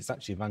main gifts is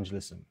actually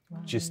evangelism,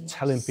 just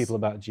telling people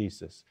about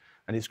Jesus.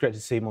 And it's great to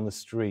see him on the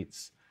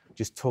streets,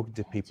 just talking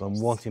to people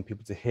and wanting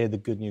people to hear the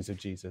good news of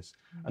Jesus.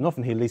 And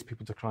often he leads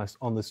people to Christ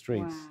on the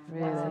streets.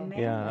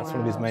 Really? Yeah, that's one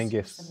of his main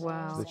gifts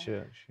to the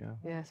church.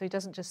 Yeah, so he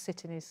doesn't just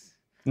sit in his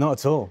not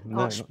at all.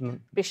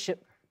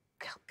 Archbishop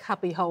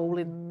cubby hole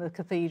in the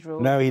cathedral.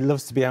 No, he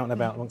loves to be out and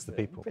about amongst the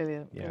people.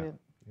 Brilliant.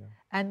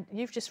 And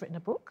you've just written a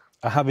book?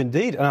 I have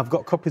indeed, and I've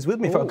got copies with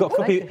me. I've got a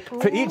copy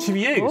for each of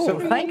you. So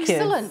thank you.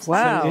 Excellent.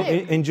 Wow. So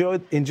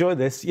enjoy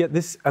this. Yeah,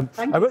 this.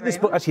 I wrote this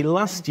book actually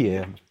last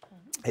year.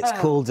 It's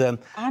called. And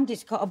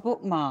it's got a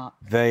bookmark.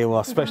 There you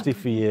are, especially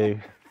for you.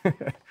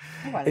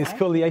 It's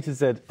called The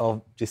A-Z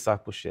of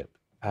Discipleship,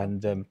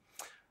 and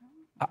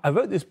I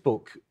wrote this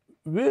book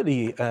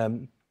really.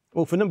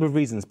 For a number of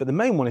reasons, but the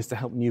main one is to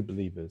help new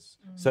believers.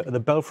 So at the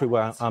Belfry,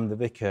 where I'm the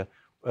vicar,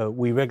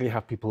 we regularly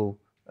have people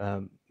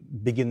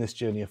begin this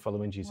journey of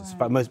following Jesus. In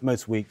fact,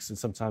 most weeks, and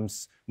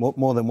sometimes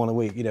more than one a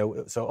week. You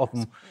know, so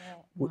often,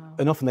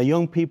 and often they're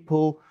young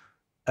people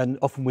and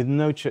often with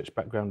no church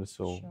background at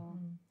all. Sure.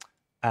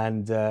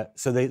 And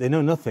so they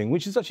know nothing,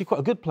 which is actually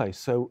quite a good place.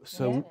 So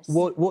yes.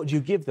 what do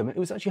you give them? It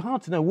was actually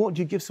hard to know. What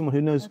do you give someone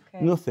who knows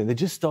nothing?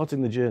 They're just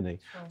starting the journey.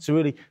 Sure. So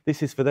really,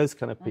 this is for those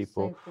kind of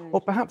people. So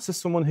or perhaps there's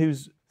someone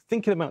who's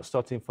thinking about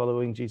starting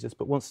following Jesus,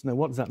 but wants to know,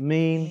 what does that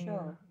mean?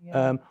 Sure.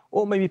 Yeah.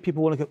 Or maybe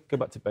people want to go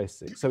back to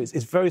basics. So it's a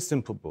very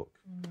simple book.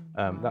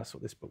 That's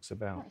what this book's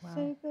about. That's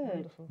so good.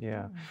 Wonderful.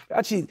 Yeah.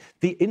 Actually,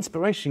 the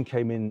inspiration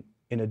came in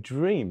a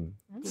dream.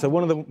 So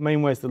one of the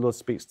main ways the Lord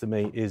speaks to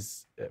me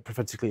is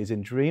prophetically is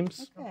in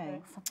dreams. Okay.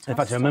 In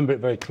fact, I remember it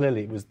very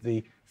clearly. It was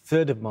the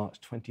 3rd of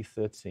March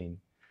 2013.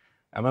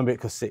 I remember it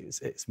because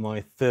it's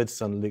my third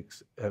son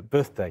Luke's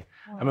birthday.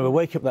 Wow. I remember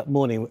waking up that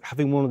morning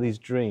having one of these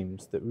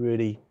dreams that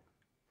really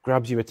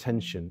grabs your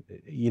attention.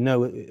 You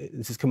know,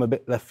 this has come a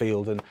bit left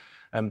field,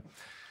 and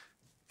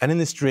in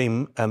this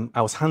dream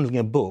I was handling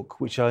a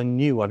book which I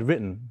knew I'd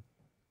written,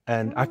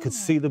 and I could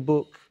see the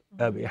book.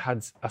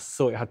 I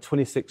saw it had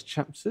 26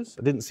 chapters.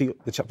 I didn't see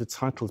the chapter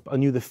titles, but I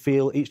knew the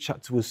feel. Each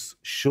chapter was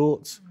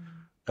short,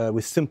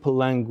 with simple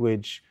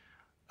language,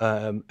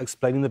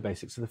 explaining the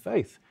basics of the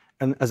faith.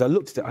 And as I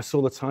looked at it, I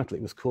saw the title.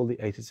 It was called The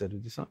A-Z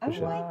of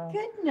Discipleship. Oh, my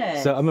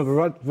goodness. So I remember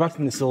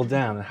writing this all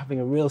down and having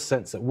a real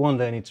sense that one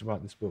day I need to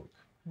write this book.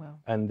 Wow.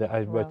 And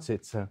I wrote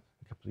it a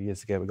couple of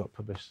years ago. It got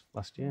published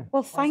last year.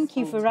 Well, thank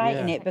you for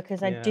writing it,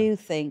 because I do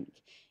think,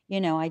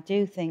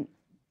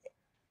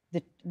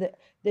 that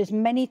there's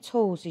many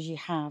tools as you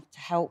have to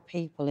help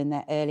people in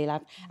their early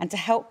life and to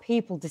help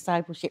people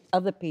discipleship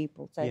other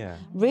people. So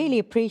really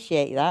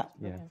appreciate that.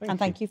 Yeah, and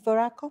thank you for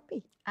our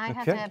copy. I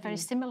had a very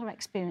similar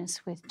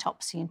experience with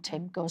Topsy and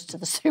Tim Goes to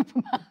the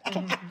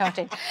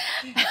Supermarket.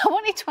 I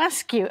wanted to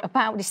ask you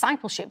about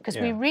discipleship, because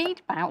we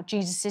read about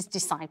Jesus'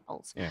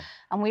 disciples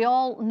and we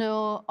all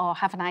know or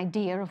have an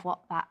idea of what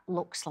that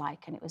looks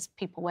like. And it was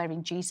people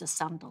wearing Jesus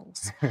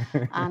sandals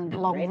and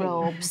long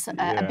robes,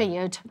 a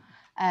beard,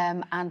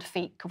 and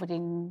feet covered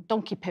in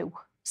donkey poo.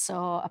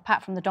 So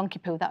apart from the donkey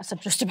poo, that's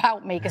just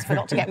about me, because I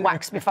forgot to get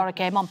waxed before I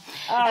came on.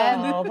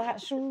 Oh,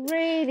 that's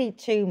really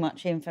too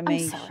much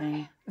information. I'm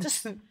sorry.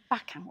 Just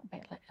back out a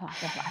bit,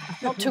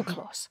 not too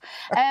close.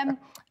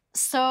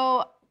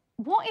 So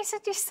what is a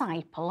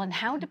disciple and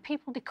how do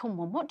people become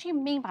one? What do you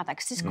mean by that?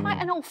 Because it's quite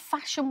an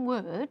old-fashioned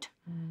word.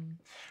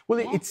 Well,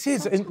 it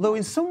is, though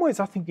in some ways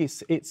I think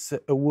it's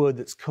a word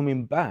that's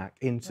coming back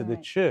into the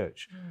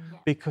church,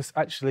 because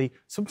actually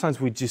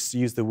sometimes we just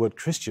use the word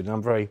Christian.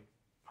 I'm very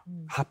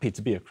happy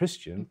to be a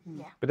Christian,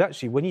 but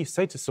actually when you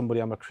say to somebody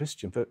I'm a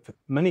Christian, for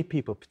many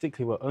people,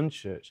 particularly who are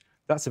unchurched,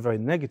 that's a very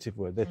negative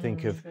word. They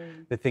think of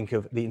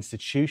the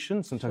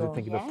institution. Sometimes they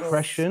think of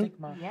oppression.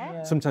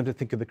 Sometimes they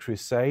think of the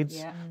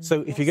Crusades.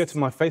 So if you go to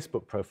my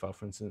Facebook profile,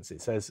 for instance,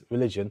 it says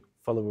religion,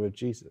 follower of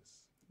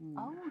Jesus.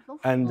 Oh,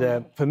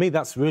 and for me,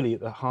 that's really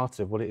at the heart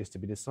of what it is to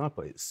be a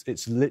disciple.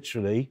 It's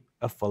literally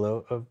a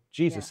follower of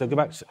Jesus. So go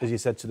back, as you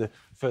said, to the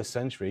first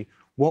century.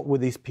 What were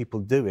these people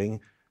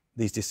doing?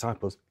 These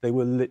disciples, they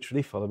were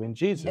literally following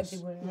Jesus.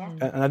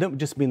 And I don't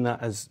just mean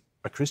that as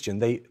a Christian.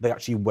 They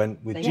actually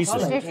went with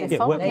Jesus.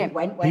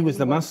 He was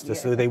the master,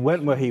 so they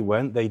went where he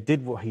went, they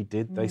did what he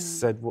did, they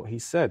said what he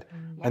said.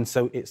 And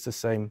so it's the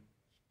same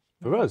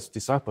for us.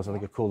 Disciples, I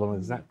think, are called on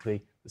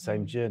exactly the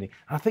same journey.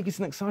 And I think it's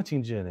an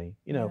exciting journey.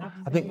 You know,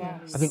 I think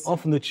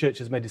often the church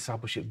has made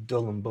discipleship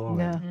dull and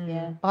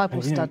boring.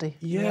 Bible study.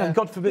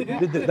 God forbid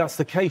that's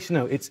the case. You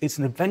know, it's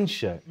an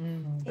adventure.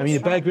 I mean,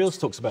 Bear Grylls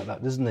talks about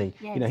that, doesn't he?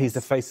 You know, he's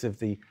the face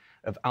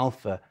of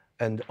Alpha,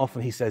 and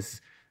often he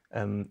says,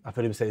 I've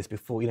heard him say this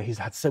before, you know, he's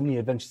had so many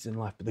adventures in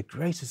life, but the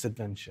greatest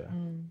adventure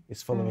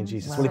is following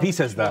Jesus. Well, if he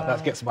says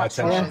that gets my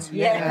attention.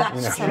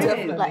 That's true.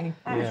 Definitely.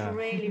 That's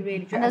really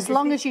true. And as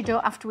long as you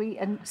don't have to eat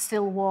a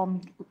still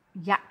warm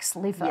yak's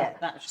liver,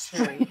 that's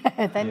true.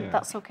 then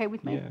that's okay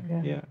with me.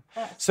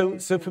 So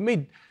for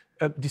me,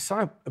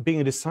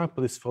 being a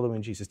disciple is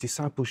following Jesus.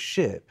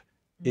 Discipleship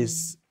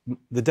is,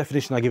 the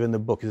definition I give in the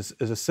book is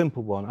a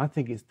simple one. I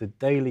think it's the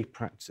daily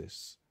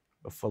practice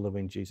of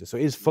following Jesus. So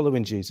it is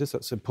following Jesus,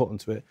 that's important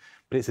to it,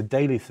 but it's a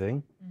daily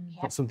thing,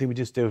 not something we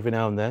just do every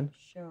now and then.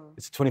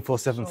 It's a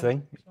 24/7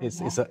 thing,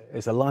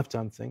 it's a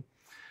lifetime thing,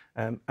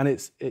 and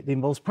it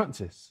involves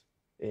practice,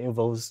 it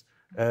involves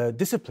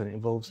discipline, it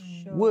involves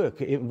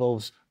work, it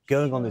involves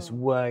going on this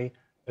way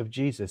of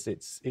Jesus,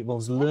 it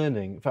involves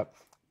learning. In fact,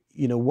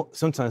 you know,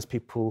 sometimes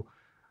people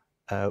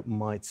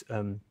might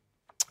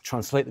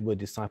translate the word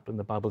disciple in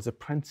the Bible as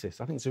apprentice.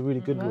 I think it's a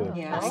really good word.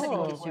 I think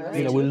it's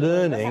you know, we're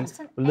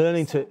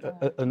learning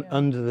to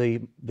under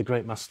the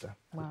great master.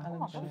 Wow.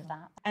 I love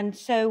that. And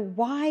so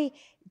why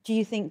do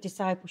you think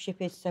discipleship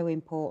is so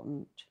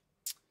important?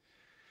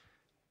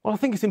 Well, I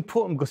think it's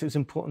important because it was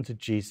important to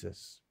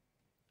Jesus.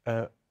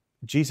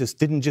 Jesus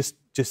didn't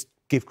just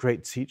give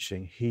great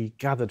teaching. He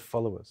gathered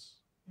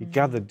followers. He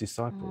gathered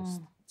disciples.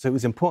 So it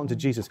was important to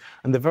Jesus.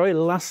 And the very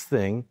last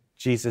thing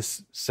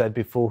Jesus said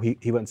before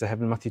he went to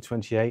heaven, Matthew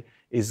 28,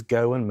 is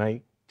go and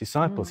make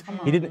disciples.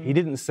 He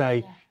didn't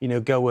say, you know,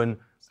 go and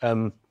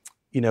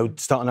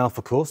start an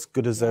alpha course,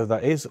 good as though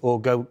that is,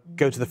 or go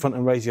to the front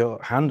and raise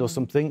your hand or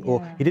something.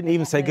 Or he didn't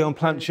even say go and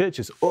plant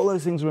churches. All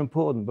those things are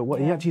important. But what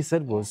he actually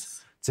said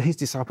was to his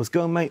disciples,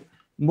 go and make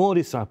more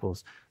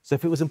disciples. So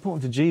if it was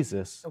important to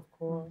Jesus, of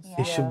course,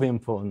 it should be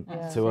important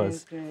to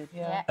us.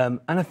 And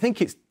I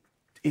think it's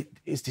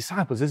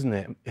disciples, isn't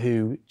it,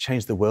 who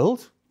change the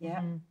world?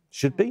 Yeah.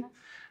 Should be.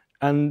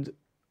 And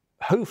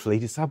hopefully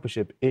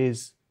discipleship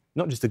is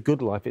not just a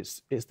good life,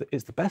 it's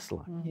the best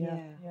life.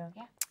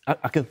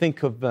 I can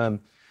think of a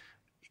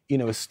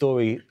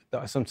story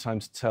that I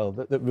sometimes tell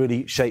that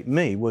really shaped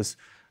me was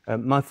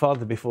my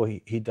father, before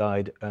he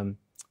died,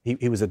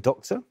 he was a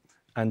doctor,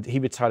 and he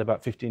retired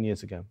about 15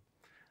 years ago.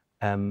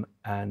 And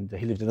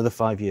he lived another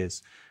 5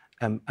 years.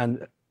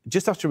 And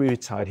just after he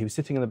retired, he was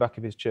sitting in the back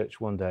of his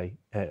church one day,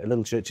 a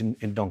little church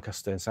in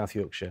Doncaster in South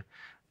Yorkshire.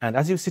 And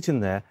as he was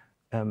sitting there,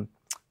 an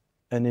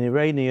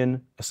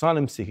Iranian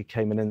asylum seeker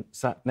came in and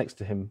sat next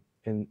to him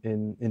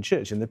in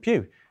church, in the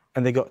pew.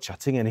 And they got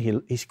chatting, and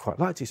he quite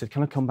liked it. He said,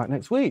 can I come back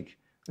next week?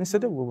 And he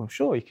said, oh, well,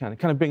 sure you can.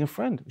 Can I bring a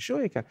friend?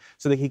 Sure you can.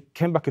 So he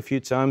came back a few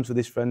times with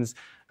his friends,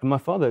 and my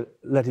father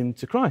led him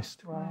to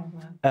Christ. Wow.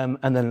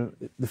 And then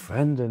the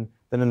friend, and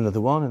then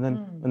another one, and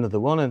then another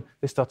one, and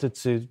they started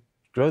to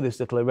grow this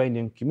little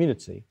Iranian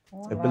community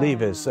of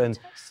believers. And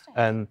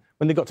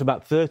when they got to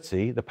about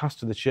 30, the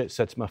pastor of the church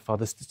said to my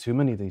father, there's too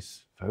many of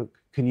these folk.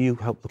 Can you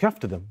help look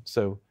after them?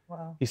 So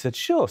he said,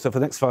 sure. So for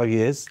the next 5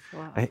 years,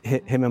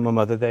 him and my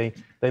mother, they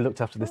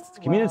looked after this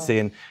community,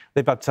 and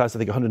they baptised, I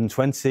think,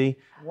 120.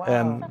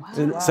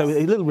 So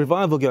a little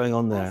revival going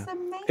on there.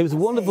 It was a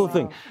wonderful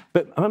thing.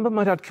 But I remember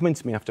my dad coming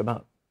to me after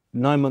about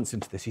 9 months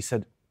into this. He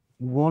said,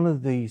 one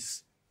of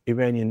these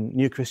Iranian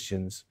new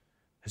Christians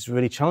has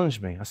really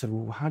challenged me. I said,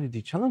 well, how did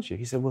he challenge you?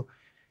 He said, well,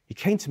 he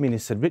came to me and he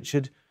said,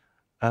 Richard,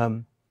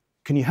 can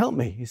you help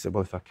me? He said,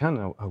 well, if I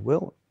can, I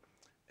will.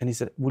 And he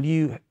said, will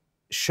you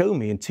show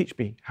me and teach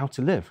me how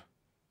to live?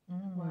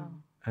 Wow.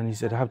 And he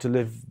said, how to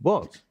live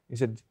what? He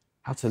said,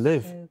 how to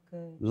live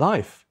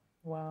life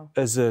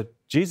as a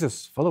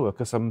Jesus follower,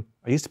 because I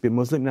used to be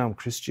Muslim, now I'm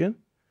Christian,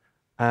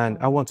 and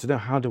I want to know,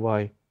 how do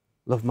I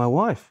love my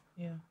wife?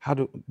 How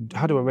do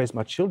I raise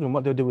my children?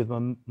 What do I do with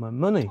my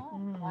money?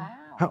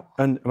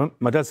 And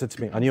my dad said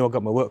to me, I knew I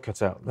got my work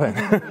cut out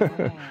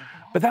then.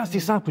 But that's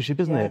discipleship,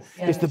 isn't it?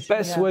 It's the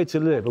best way to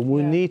live, and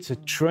we need to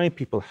train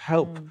people,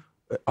 help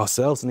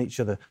ourselves and each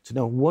other to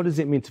know, what does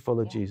it mean to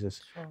follow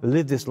Jesus,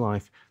 live this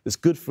life that's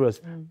good for us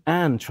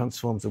and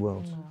transforms the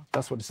world.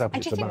 That's what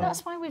discipleship is about. And do you think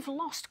that's why we've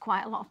lost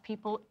quite a lot of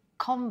people,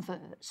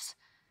 converts,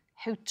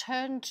 who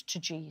turned to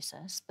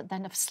Jesus but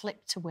then have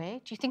slipped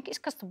away? Do you think it's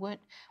because we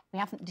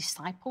haven't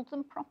discipled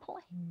them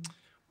properly?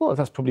 Well,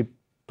 that's probably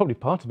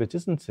part of it,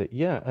 isn't it?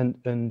 Yeah,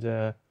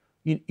 and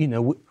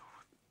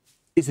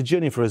it's a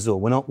journey for us all.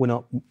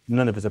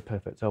 None of us are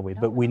perfect, are we?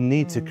 But we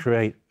need to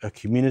create a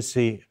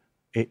community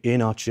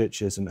in our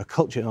churches and a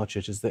culture in our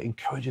churches that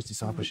encourages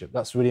discipleship.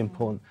 That's really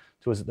important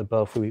to us at the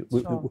Belf.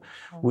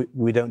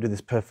 We don't do this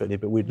perfectly,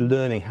 but we're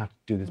learning how to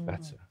do this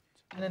better.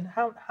 And then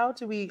how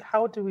do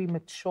we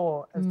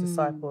mature as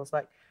disciples?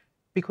 Like,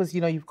 because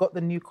you've got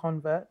the new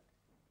convert,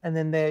 and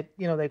then they're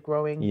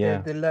growing,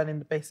 they're learning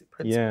the basic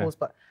principles.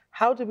 But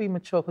how do we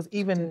mature? Because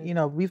even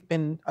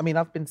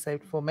I've been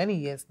saved for many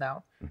years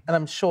now, and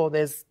I'm sure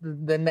there's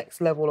the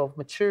next level of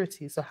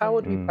maturity. So how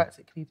would we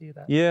practically do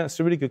that? Yeah, it's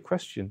a really good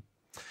question.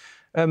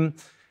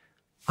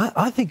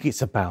 I think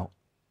it's about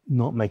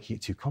not making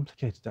it too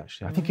complicated,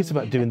 actually. I think it's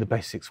about doing the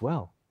basics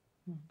well.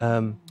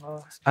 And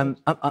I'm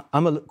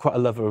quite a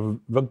lover of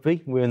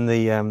rugby. We're in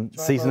the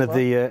season of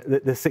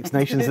the Six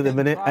Nations at the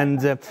minute.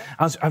 And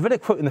I read a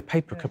quote in the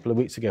paper a couple of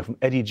weeks ago from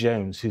Eddie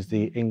Jones, who's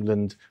the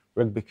England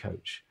rugby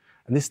coach.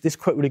 And this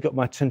quote really got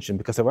my attention,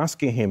 because I was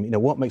asking him,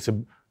 what makes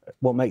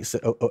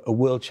a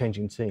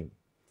world-changing team?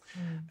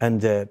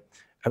 And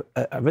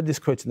I read this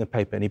quote in the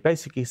paper, and he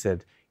basically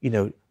said,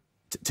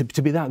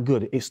 to be that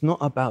good, it's not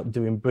about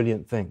doing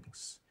brilliant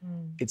things.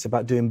 It's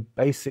about doing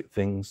basic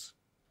things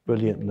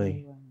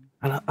brilliantly.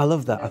 And I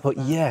love that. I thought,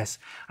 yes.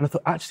 And I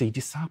thought, actually,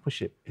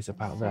 discipleship is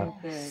about that.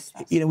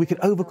 We can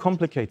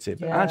overcomplicate it,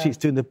 but actually it's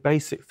doing the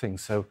basic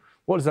things. So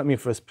what does that mean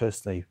for us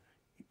personally?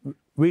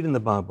 Reading the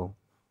Bible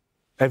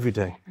every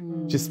day.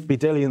 Just be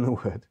daily in the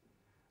Word.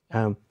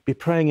 Be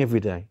praying every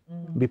day.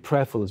 Be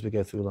prayerful as we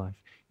go through life.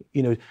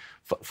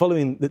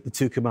 Following the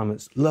two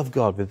commandments, love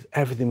God with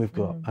everything we've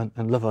got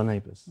and love our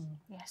neighbours.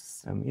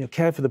 Yes.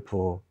 Care for the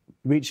poor,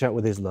 reach out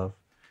with His love.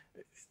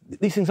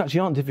 These things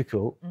actually aren't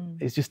difficult.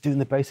 It's just doing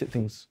the basic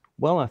things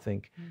well, I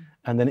think,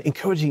 and then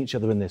encouraging each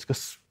other in this,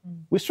 because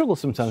we struggle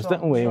sometimes,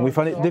 don't we? And we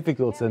find it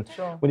difficult, and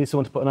we need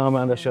someone to put an arm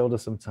around our shoulder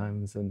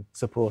sometimes and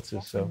support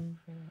us. So,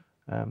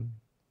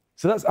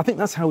 I think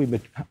that's how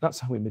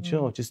we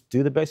mature. Just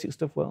do the basic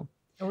stuff well.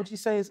 And would you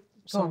say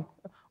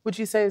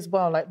as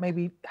well, like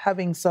maybe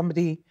having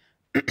somebody,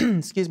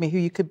 excuse me, who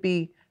you could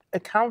be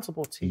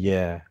accountable to?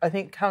 Yeah. I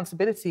think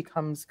accountability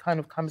comes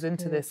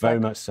into this. Very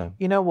much so.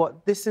 You know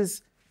what? This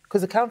is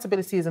Because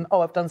accountability isn't,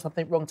 oh, I've done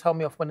something wrong, tell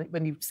me off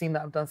when you've seen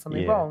that I've done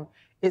something wrong.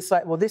 It's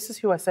like, well, this is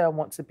who I say I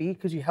want to be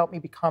because you help me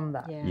become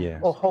that.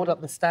 Or hold up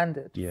the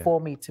standard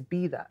for me to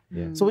be that.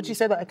 So would you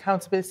say that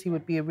accountability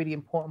would be a really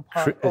important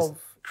part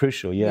of...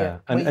 Crucial,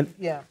 And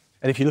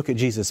if you look at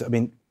Jesus, I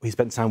mean, he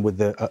spent time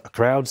with a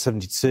crowd,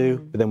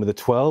 72, but then with the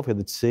 12, he had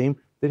the team.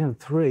 Then he had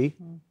 3,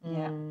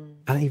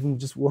 and even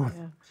just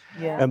 1.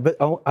 But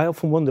I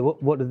often wonder,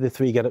 what did the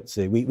 3 get up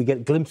to? We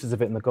get glimpses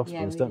of it in the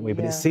Gospels, don't we?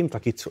 But it seems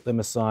like he took them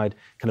aside,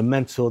 kind of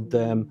mentored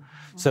them.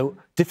 So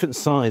different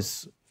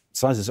sizes,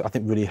 I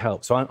think, really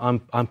help. So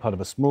I'm part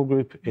of a small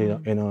group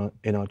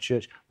in our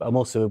church, but I'm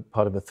also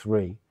part of a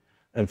 3.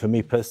 And for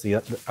me personally,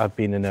 I've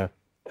been in a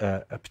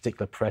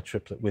particular prayer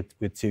triplet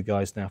with 2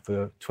 guys now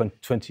for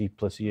 20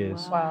 plus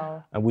years.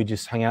 Wow. And we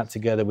just hang out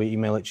together, we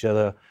email each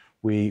other,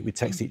 we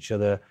text each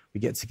other, we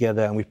get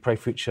together and we pray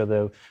for each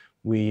other.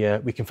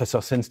 We confess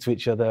our sins to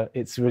each other.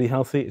 It's really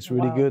healthy. It's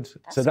really good.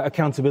 So that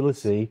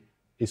accountability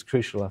is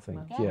crucial, I think.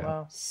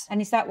 Wow.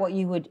 And is that what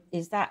you would?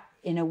 Is that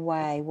in a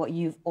way what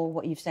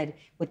you've said?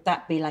 Would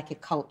that be like a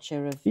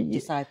culture of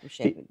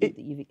discipleship that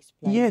you've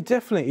explained? Yeah,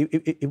 definitely.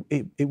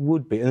 It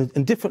would be,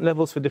 and different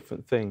levels for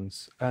different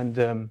things.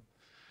 And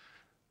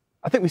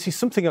I think we see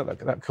something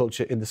like that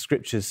culture in the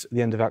scriptures at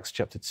the end of Acts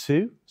chapter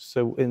 2.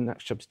 So in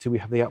Acts chapter 2, we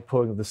have the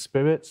outpouring of the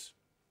Spirit.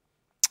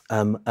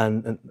 And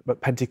at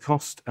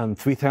Pentecost, and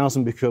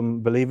 3,000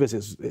 become believers.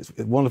 It's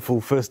a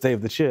wonderful first day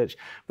of the church.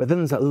 But then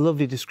there's that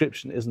lovely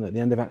description, isn't it, at the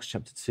end of Acts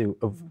chapter 2,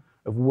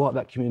 of what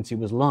that community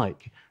was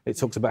like. It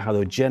talks about how they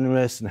were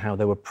generous and how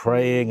they were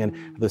praying and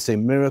how they were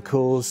seeing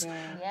miracles.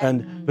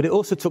 But it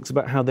also talks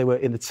about how they were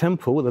in the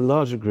temple with a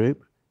larger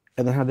group,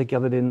 and then how they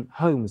gathered in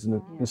homes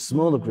and in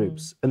smaller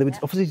groups. And they were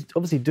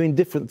obviously doing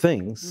different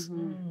things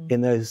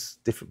in those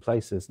different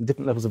places, and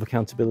different levels of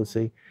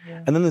accountability.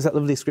 And then there's that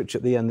lovely scripture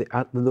at the end,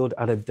 the Lord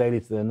added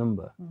daily to their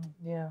number,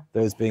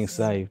 those being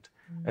saved.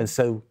 And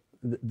so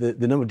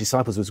the number of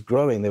disciples was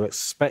growing. They were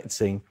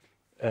expecting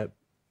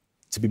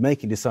to be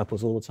making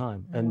disciples all the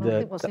time. And I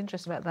think what's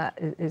interesting about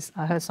that is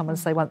I heard someone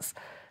say once,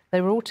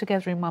 they were all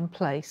together in one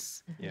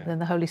place, and then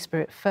the Holy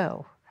Spirit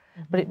fell.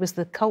 But it was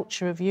the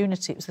culture of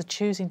unity, it was the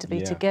choosing to be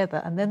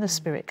together, and then the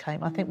Spirit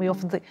came. I think we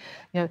often think,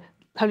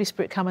 Holy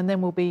Spirit come and then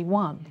we'll be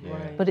one.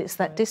 But it's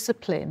that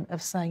discipline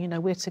of saying,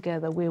 we're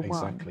together, we're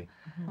one.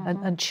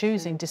 And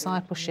choosing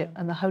discipleship,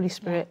 and the Holy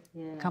Spirit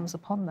comes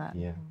upon that.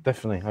 Yeah,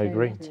 definitely, I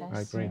agree.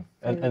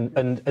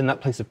 And that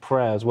place of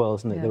prayer as well,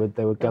 isn't it?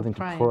 They were gathering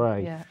to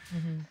pray.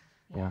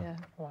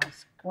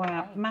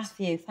 Wow.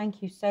 Matthew,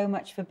 thank you so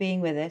much for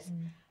being with us.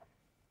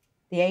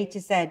 The A to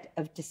Z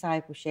of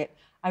discipleship.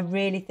 I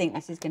really think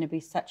this is going to be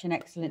such an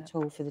excellent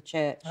tool for the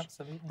church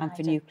and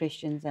for new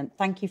Christians. And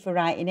thank you for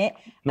writing it.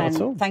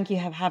 And thank you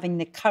for having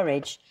the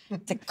courage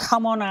to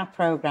come on our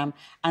programme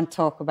and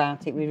talk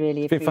about it. We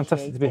really appreciate it. It's been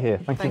fantastic to be here.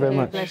 Thank you very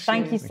much.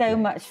 Thank you so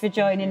much for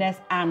joining us,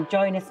 and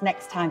join us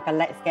next time for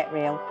Let's Get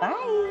Real.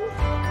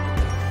 Bye.